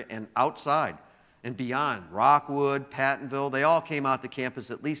service area and outside and beyond. Rockwood, Pattonville, they all came out to campus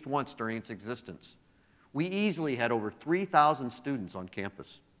at least once during its existence. We easily had over 3,000 students on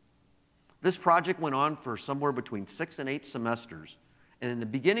campus. This project went on for somewhere between 6 and 8 semesters. And in the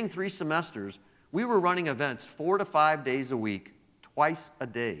beginning 3 semesters, we were running events 4 to 5 days a week, twice a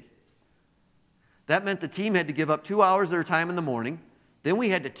day. That meant the team had to give up 2 hours of their time in the morning. Then we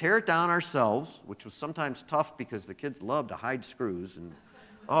had to tear it down ourselves, which was sometimes tough because the kids loved to hide screws. And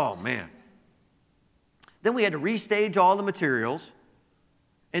oh, man. Then we had to restage all the materials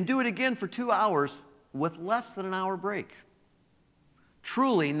and do it again for 2 hours with less than an hour break.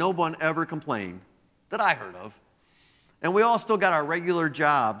 Truly, no one ever complained that I heard of. And we all still got our regular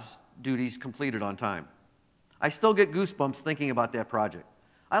duties completed on time. I still get goosebumps thinking about that project.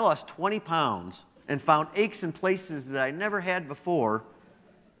 I lost 20 pounds and found aches in places that I never had before.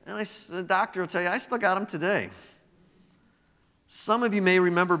 And the doctor will tell you, I still got them today. Some of you may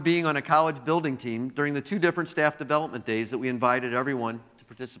remember being on a college building team during the 2 different staff development days that we invited everyone to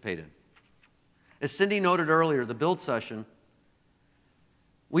participate in. As Cindy noted earlier, the build session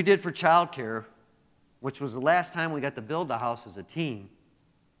we did for childcare, which was the last time we got to build the house as a team,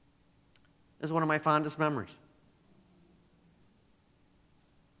 is one of my fondest memories.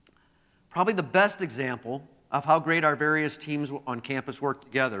 Probably the best example of how great our various teams on campus work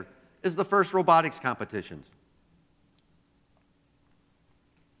together is the first robotics competitions.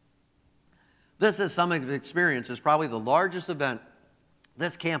 This, as some have experienced, is probably the largest event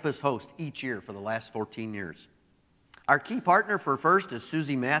this campus hosts each year for the last 14 years. Our key partner for first is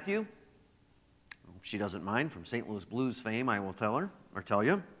Susie Matthew. She doesn't mind, from St. Louis Blues fame, I will tell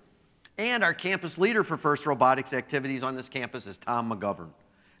you. And our campus leader for first robotics activities on this campus is Tom McGovern.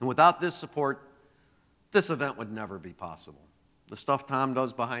 And without this support, this event would never be possible. The stuff Tom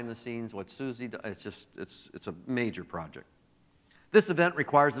does behind the scenes, what Susie does, it's a major project. This event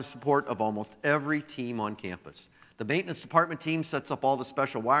requires the support of almost every team on campus. The maintenance department team sets up all the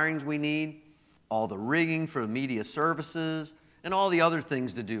special wirings we need, all the rigging for the media services, and all the other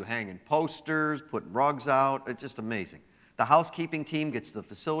things to do, hanging posters, putting rugs out. It's just amazing. The housekeeping team gets the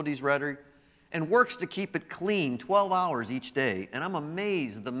facilities ready and works to keep it clean 12 hours each day. And I'm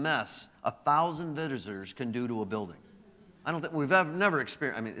amazed the mess 1,000 visitors can do to a building. I don't think we've never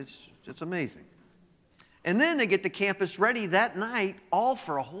experienced, I mean, it's amazing. And then they get the campus ready that night, all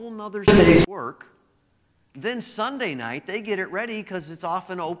for a whole nother day's work. Then Sunday night, they get it ready because it's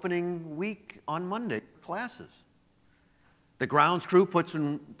often opening week on Monday for classes. The grounds crew puts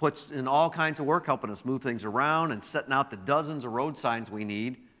in all kinds of work, helping us move things around and setting out the dozens of road signs we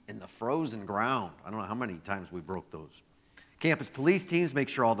need in the frozen ground. I don't know how many times we broke those. Campus police teams make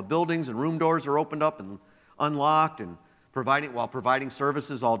sure all the buildings and room doors are opened up and unlocked and while providing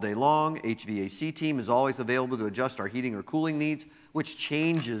services all day long. HVAC team is always available to adjust our heating or cooling needs, which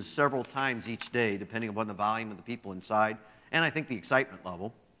changes several times each day depending upon the volume of the people inside and I think the excitement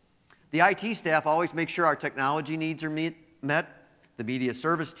level. The IT staff always make sure our technology needs are met. The media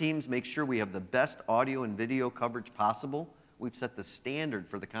service teams make sure we have the best audio and video coverage possible. We've set the standard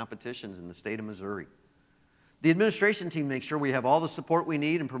for the competitions in the state of Missouri. The administration team makes sure we have all the support we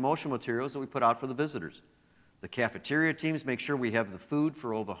need and promotional materials that we put out for the visitors. The cafeteria teams make sure we have the food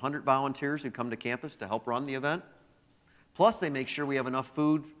for over 100 volunteers who come to campus to help run the event. Plus, they make sure we have enough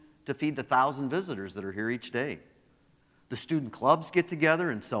food to feed the 1,000 visitors that are here each day. The student clubs get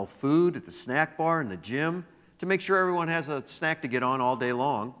together and sell food at the snack bar and the gym to make sure everyone has a snack to get on all day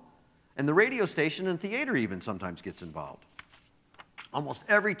long. And the radio station and theater even sometimes gets involved. Almost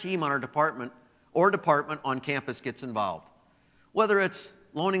every team on our department on campus gets involved. Whether it's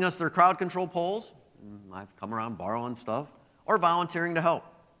loaning us their crowd control poles, I've come around borrowing stuff, or volunteering to help.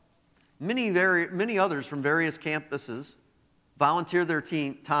 Many others from various campuses volunteer their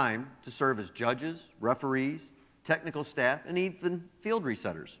time to serve as judges, referees, technical staff, and even field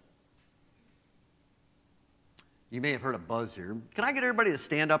resetters. You may have heard a buzz here. Can I get everybody to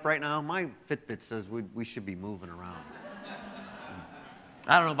stand up right now? My Fitbit says we should be moving around.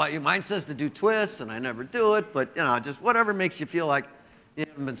 I don't know about you. Mine says to do twists, and I never do it, but you know, just whatever makes you feel like you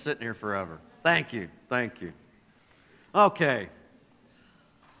haven't been sitting here forever. Thank you. Thank you. Okay.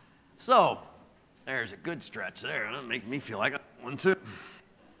 So, there's a good stretch there. That'll make me feel like one too.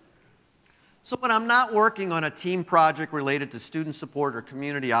 So when I'm not working on a team project related to student support or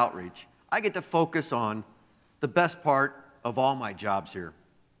community outreach, I get to focus on the best part of all my jobs here,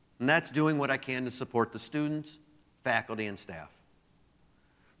 and that's doing what I can to support the students, faculty, and staff.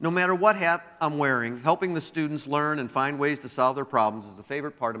 No matter what hat I'm wearing, helping the students learn and find ways to solve their problems is a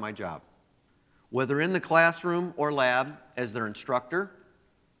favorite part of my job. Whether in the classroom or lab as their instructor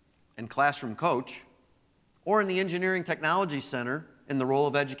and classroom coach, or in the Engineering Technology Center in the role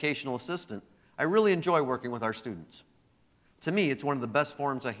of educational assistant, I really enjoy working with our students. To me, it's one of the best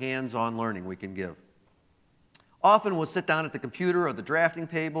forms of hands-on learning we can give. Often we'll sit down at the computer or the drafting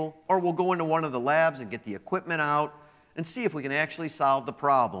table, or we'll go into one of the labs and get the equipment out and see if we can actually solve the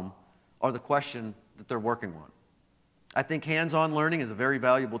problem or the question that they're working on. I think hands-on learning is a very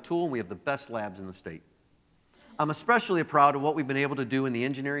valuable tool, and we have the best labs in the state. I'm especially proud of what we've been able to do in the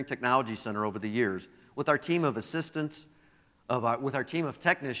Engineering Technology Center over the years with our team of assistants, with our team of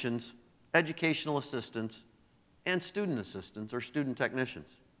technicians, educational assistants, and student assistants or student technicians.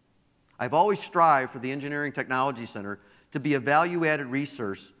 I've always strived for the Engineering Technology Center to be a value-added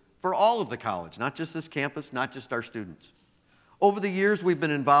resource for all of the college, not just this campus, not just our students. Over the years, we've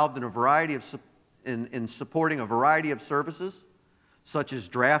been involved in a variety of in supporting a variety of services, such as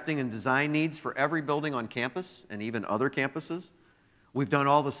drafting and design needs for every building on campus and even other campuses. We've done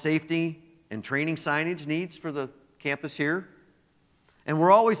all the safety and training signage needs for the campus here. And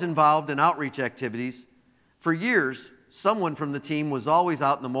we're always involved in outreach activities. For years, someone from the team was always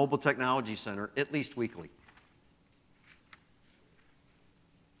out in the Mobile Technology Center, at least weekly.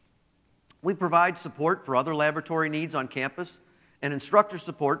 We provide support for other laboratory needs on campus and instructor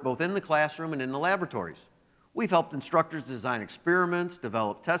support both in the classroom and in the laboratories. We've helped instructors design experiments,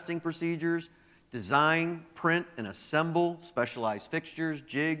 develop testing procedures, design, print, and assemble specialized fixtures,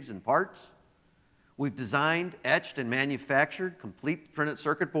 jigs, and parts. We've designed, etched, and manufactured complete printed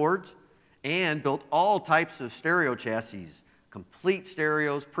circuit boards and built all types of stereo chassis, complete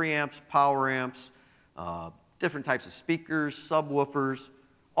stereos, preamps, power amps, different types of speakers, subwoofers,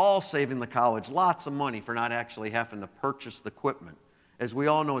 all saving the college lots of money for not actually having to purchase the equipment. As we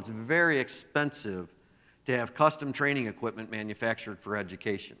all know, it's very expensive to have custom training equipment manufactured for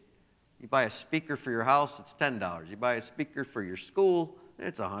education. You buy a speaker for your house, it's $10. You buy a speaker for your school,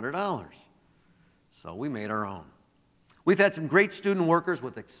 it's $100. So we made our own. We've had some great student workers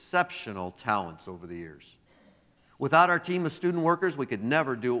with exceptional talents over the years. Without our team of student workers, we could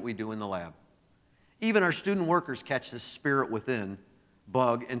never do what we do in the lab. Even our student workers catch this spirit within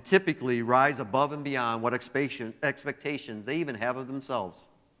bug and typically rise above and beyond what expectations they even have of themselves.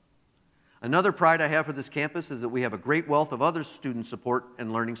 Another pride I have for this campus is that we have a great wealth of other student support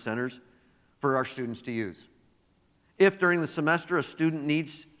and learning centers for our students to use. If during the semester a student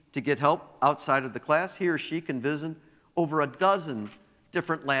needs to get help outside of the class, he or she can visit over a dozen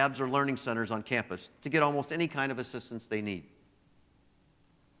different labs or learning centers on campus to get almost any kind of assistance they need.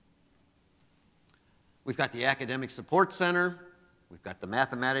 We've got the Academic Support Center, we've got the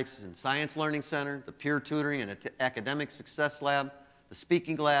Mathematics and Science Learning Center, the Peer Tutoring and Academic Success Lab, the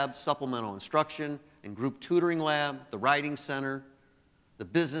Speaking Lab, Supplemental Instruction and Group Tutoring Lab, the Writing Center, the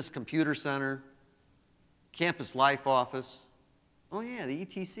Business Computer Center, Campus Life Office, oh yeah, the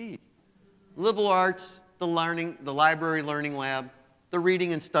ETC, Liberal Arts, the Library Learning Lab, the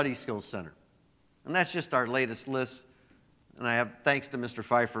Reading and Study Skills Center. And that's just our latest list, and I have thanks to Mr.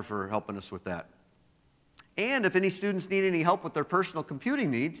 Pfeiffer for helping us with that. And if any students need any help with their personal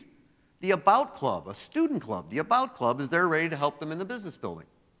computing needs, the About Club, a student club, the About Club is there ready to help them in the business building.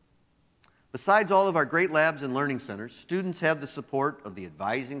 Besides all of our great labs and learning centers, students have the support of the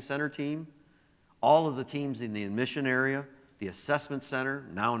Advising Center team, all of the teams in the admission area, the Assessment Center,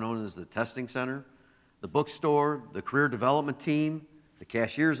 now known as the Testing Center, the bookstore, the Career Development team, the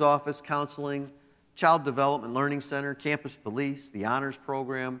Cashier's Office, Counseling, Child Development Learning Center, Campus Police, the Honors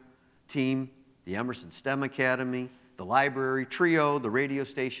Program team, the Emerson STEM Academy, the library, TRIO, the radio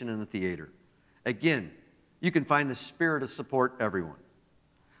station, and the theater. Again, you can find the spirit of support everyone.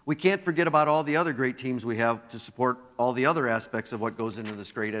 We can't forget about all the other great teams we have to support all the other aspects of what goes into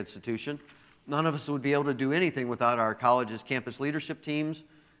this great institution. None of us would be able to do anything without our college's campus leadership teams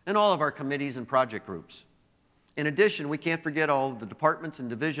and all of our committees and project groups. In addition, we can't forget all of the departments and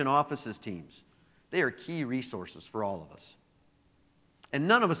division offices teams. They are key resources for all of us. And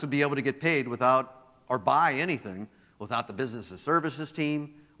none of us would be able to get paid without or buy anything without the business and services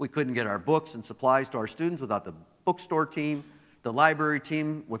team. We couldn't get our books and supplies to our students without the bookstore team. The library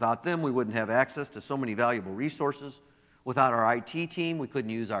team, without them, we wouldn't have access to so many valuable resources. Without our IT team, we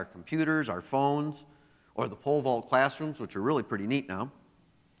couldn't use our computers, our phones, or the pole vault classrooms, which are really pretty neat now.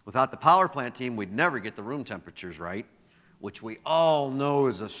 Without the power plant team, we'd never get the room temperatures right, which we all know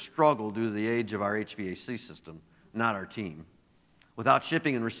is a struggle due to the age of our HVAC system, not our team. Without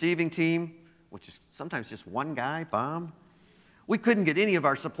shipping and receiving team, which is sometimes just one guy, Bob, we couldn't get any of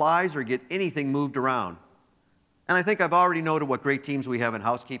our supplies or get anything moved around. And I think I've already noted what great teams we have in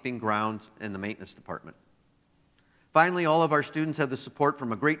housekeeping, grounds, and the maintenance department. Finally, all of our students have the support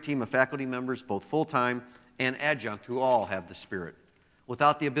from a great team of faculty members, both full-time and adjunct, who all have the spirit.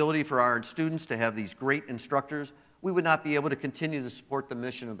 Without the ability for our students to have these great instructors, we would not be able to continue to support the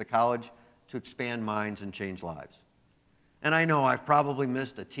mission of the college to expand minds and change lives. And I know I've probably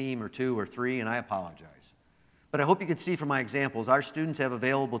missed a team or two or three, and I apologize. But I hope you can see from my examples, our students have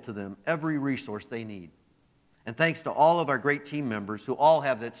available to them every resource they need. And thanks to all of our great team members who all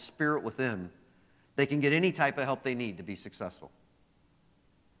have that spirit within, they can get any type of help they need to be successful.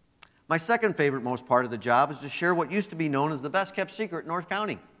 My second favorite most part of the job is to share what used to be known as the best kept secret in North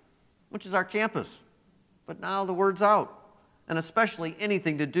County, which is our campus. But now the word's out, and especially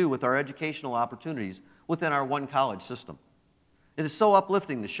anything to do with our educational opportunities within our one college system. It is so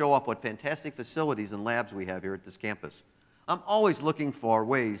uplifting to show off what fantastic facilities and labs we have here at this campus. I'm always looking for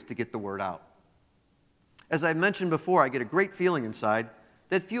ways to get the word out. As I mentioned before, I get a great feeling inside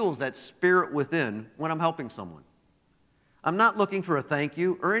that fuels that spirit within when I'm helping someone. I'm not looking for a thank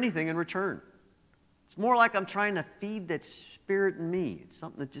you or anything in return. It's more like I'm trying to feed that spirit in me. It's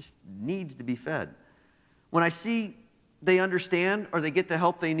something that just needs to be fed. When I see they understand or they get the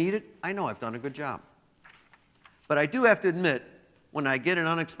help they needed, I know I've done a good job. But I do have to admit, when I get an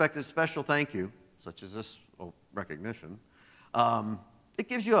unexpected special thank you, such as this recognition, it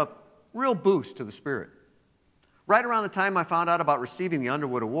gives you a real boost to the spirit. Right around the time I found out about receiving the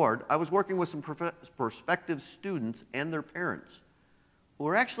Underwood Award, I was working with some prospective students and their parents who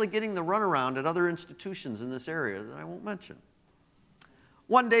were actually getting the runaround at other institutions in this area that I won't mention.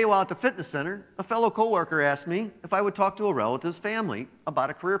 One day while at the fitness center, a fellow coworker asked me if I would talk to a relative's family about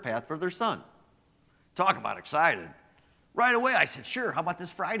a career path for their son. Talk about excited. Right away I said, sure, how about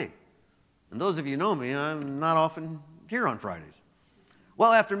this Friday? And those of you who know me, I'm not often here on Fridays.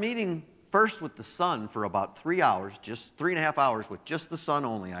 Well, after meeting first with the son for about 3 hours, just 3.5 hours with just the son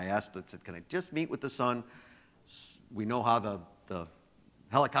only, I asked, I said, can I just meet with the son? We know how the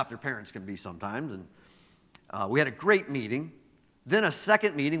helicopter parents can be sometimes. And we had a great meeting. Then a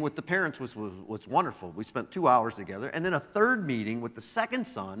second meeting with the parents was wonderful. We spent 2 hours together. And then a third meeting with the second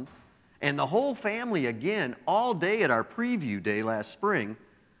son and the whole family again all day at our preview day last spring.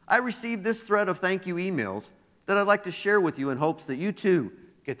 I received this thread of thank you emails that I'd like to share with you in hopes that you too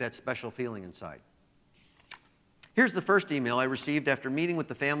get that special feeling inside. Here's the first email I received after meeting with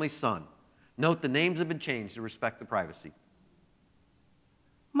the family's son. Note the names have been changed to respect the privacy.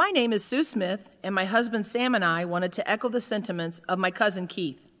 My name is Sue Smith, and my husband Sam and I wanted to echo the sentiments of my cousin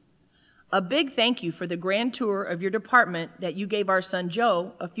Keith. A big thank you for the grand tour of your department that you gave our son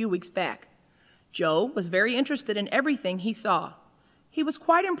Joe a few weeks back. Joe was very interested in everything he saw. He was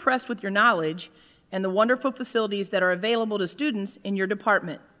quite impressed with your knowledge and the wonderful facilities that are available to students in your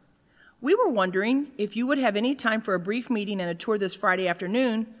department. We were wondering if you would have any time for a brief meeting and a tour this Friday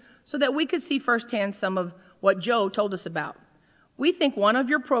afternoon so that we could see firsthand some of what Joe told us about. We think one of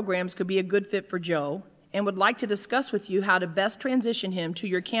your programs could be a good fit for Joe and would like to discuss with you how to best transition him to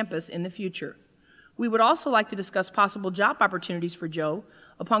your campus in the future. We would also like to discuss possible job opportunities for Joe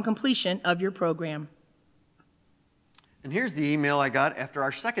upon completion of your program. And here's the email I got after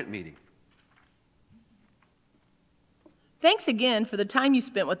our second meeting. Thanks again for the time you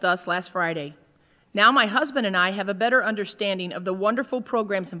spent with us last Friday. Now my husband and I have a better understanding of the wonderful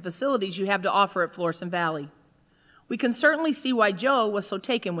programs and facilities you have to offer at Florissant Valley. We can certainly see why Joe was so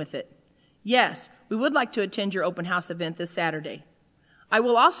taken with it. Yes, we would like to attend your open house event this Saturday. I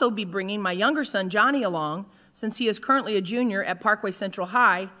will also be bringing my younger son Johnny along, since he is currently a junior at Parkway Central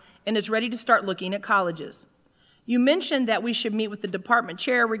High and is ready to start looking at colleges. You mentioned that we should meet with the department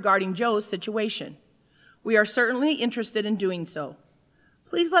chair regarding Joe's situation. We are certainly interested in doing so.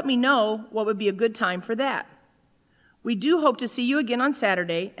 Please let me know what would be a good time for that. We do hope to see you again on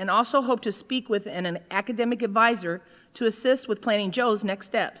Saturday and also hope to speak with an academic advisor to assist with planning Joe's next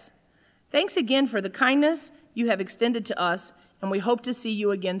steps. Thanks again for the kindness you have extended to us, and we hope to see you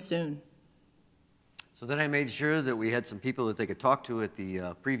again soon. So then I made sure that we had some people that they could talk to at the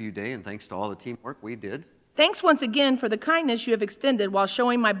preview day, and thanks to all the teamwork we did. Thanks once again for the kindness you have extended while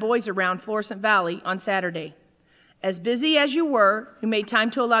showing my boys around Florissant Valley on Saturday. As busy as you were, you made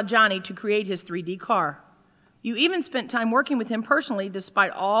time to allow Johnny to create his 3D car. You even spent time working with him personally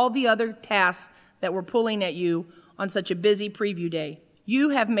despite all the other tasks that were pulling at you on such a busy preview day. You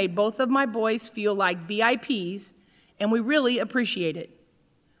have made both of my boys feel like VIPs, and we really appreciate it.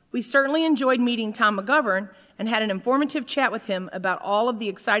 We certainly enjoyed meeting Tom McGovern and had an informative chat with him about all of the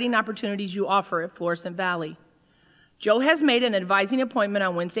exciting opportunities you offer at Florissant Valley. Joe has made an advising appointment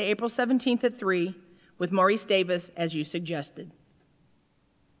on Wednesday, April 17th at 3 with Maurice Davis, as you suggested.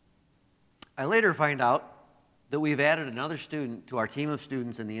 I later find out that we've added another student to our team of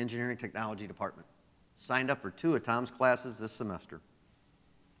students in the engineering technology department, signed up for 2 of Tom's classes this semester,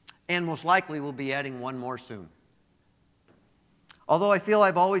 and most likely we'll be adding 1 more soon. Although I feel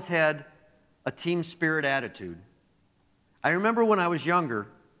I've always had a team spirit attitude, I remember when I was younger,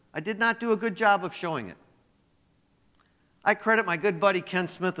 I did not do a good job of showing it. I credit my good buddy Ken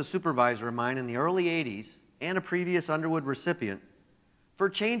Smith, a supervisor of mine in the early 80s and a previous Underwood recipient, for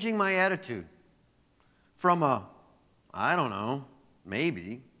changing my attitude from a, I don't know,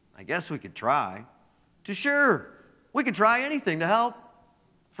 maybe, I guess we could try, to sure, we could try anything to help,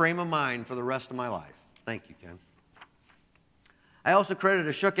 frame of mind for the rest of my life. Thank you, Ken. I also credit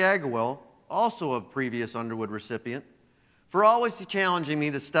Ashok Agarwal, also a previous Underwood recipient, for always challenging me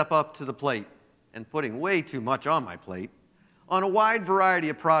to step up to the plate and putting way too much on my plate on a wide variety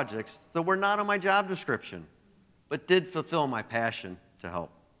of projects that were not on my job description, but did fulfill my passion to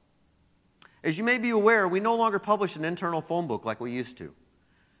help. As you may be aware, we no longer publish an internal phone book like we used to.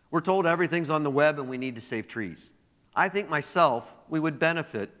 We're told everything's on the web and we need to save trees. I think myself, we would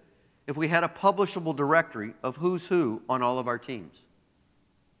benefit if we had a publishable directory of who's who on all of our teams.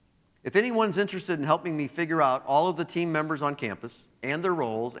 If anyone's interested in helping me figure out all of the team members on campus and their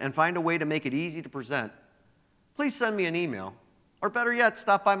roles and find a way to make it easy to present, please send me an email, or better yet,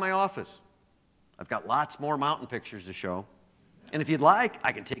 stop by my office. I've got lots more mountain pictures to show. And if you'd like,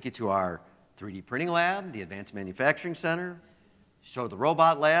 I can take you to our 3D printing lab, the Advanced Manufacturing Center, show the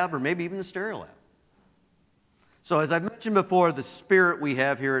robot lab, or maybe even the stereo lab. So as I've mentioned before, the spirit we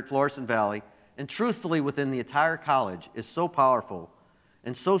have here at Florissant Valley, and truthfully within the entire college, is so powerful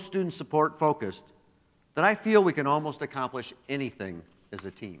and so student support focused that I feel we can almost accomplish anything as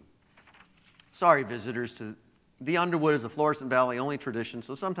a team. Sorry, visitors, the Underwood is a Florissant Valley only tradition,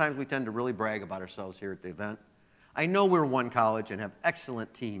 so sometimes we tend to really brag about ourselves here at the event. I know we're one college and have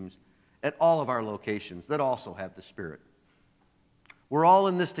excellent teams at all of our locations that also have the spirit. We're all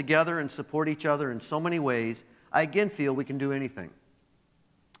in this together and support each other in so many ways. I again feel we can do anything.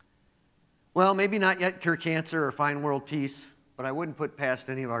 Well, maybe not yet cure cancer or find world peace, but I wouldn't put past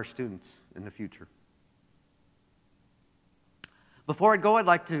any of our students in the future. Before I go, I'd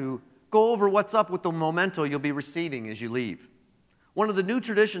like to go over what's up with the memento you'll be receiving as you leave. One of the new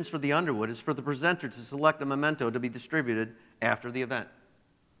traditions for the Underwood is for the presenter to select a memento to be distributed after the event.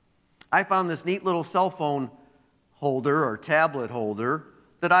 I found this neat little cell phone holder or tablet holder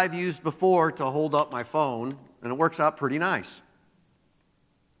that I've used before to hold up my phone, and it works out pretty nice.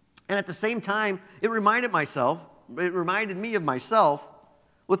 And at the same time, it reminded me of myself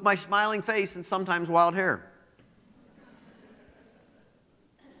with my smiling face and sometimes wild hair.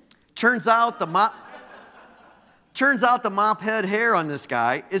 Turns out the mop head hair on this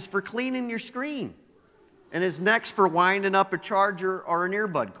guy is for cleaning your screen, and his neck's for winding up a charger or an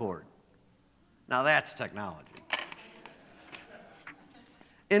earbud cord. Now that's technology.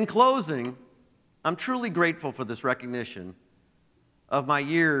 In closing, I'm truly grateful for this recognition of my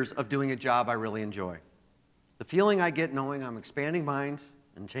years of doing a job I really enjoy. The feeling I get knowing I'm expanding minds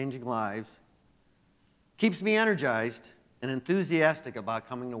and changing lives keeps me energized and enthusiastic about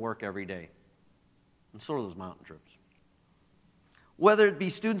coming to work every day. And so are those mountain trips. Whether it be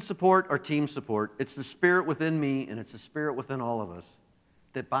student support or team support, it's the spirit within me and it's the spirit within all of us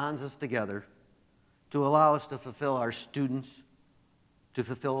that bonds us together to allow us to fulfill our students, to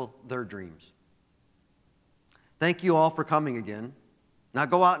fulfill their dreams. Thank you all for coming again. Now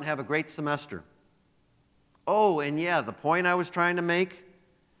go out and have a great semester. Oh, and yeah, the point I was trying to make,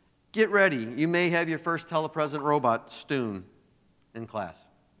 get ready. You may have your first telepresent robot, Stoon, in class.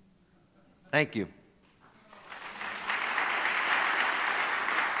 Thank you.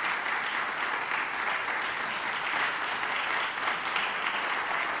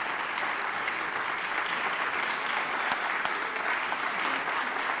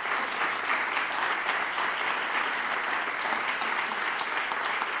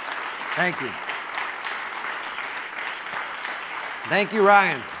 Thank you. Thank you,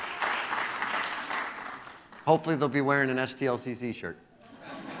 Ryan. Hopefully they'll be wearing an STLCC shirt.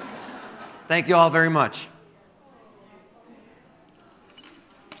 Thank you all very much.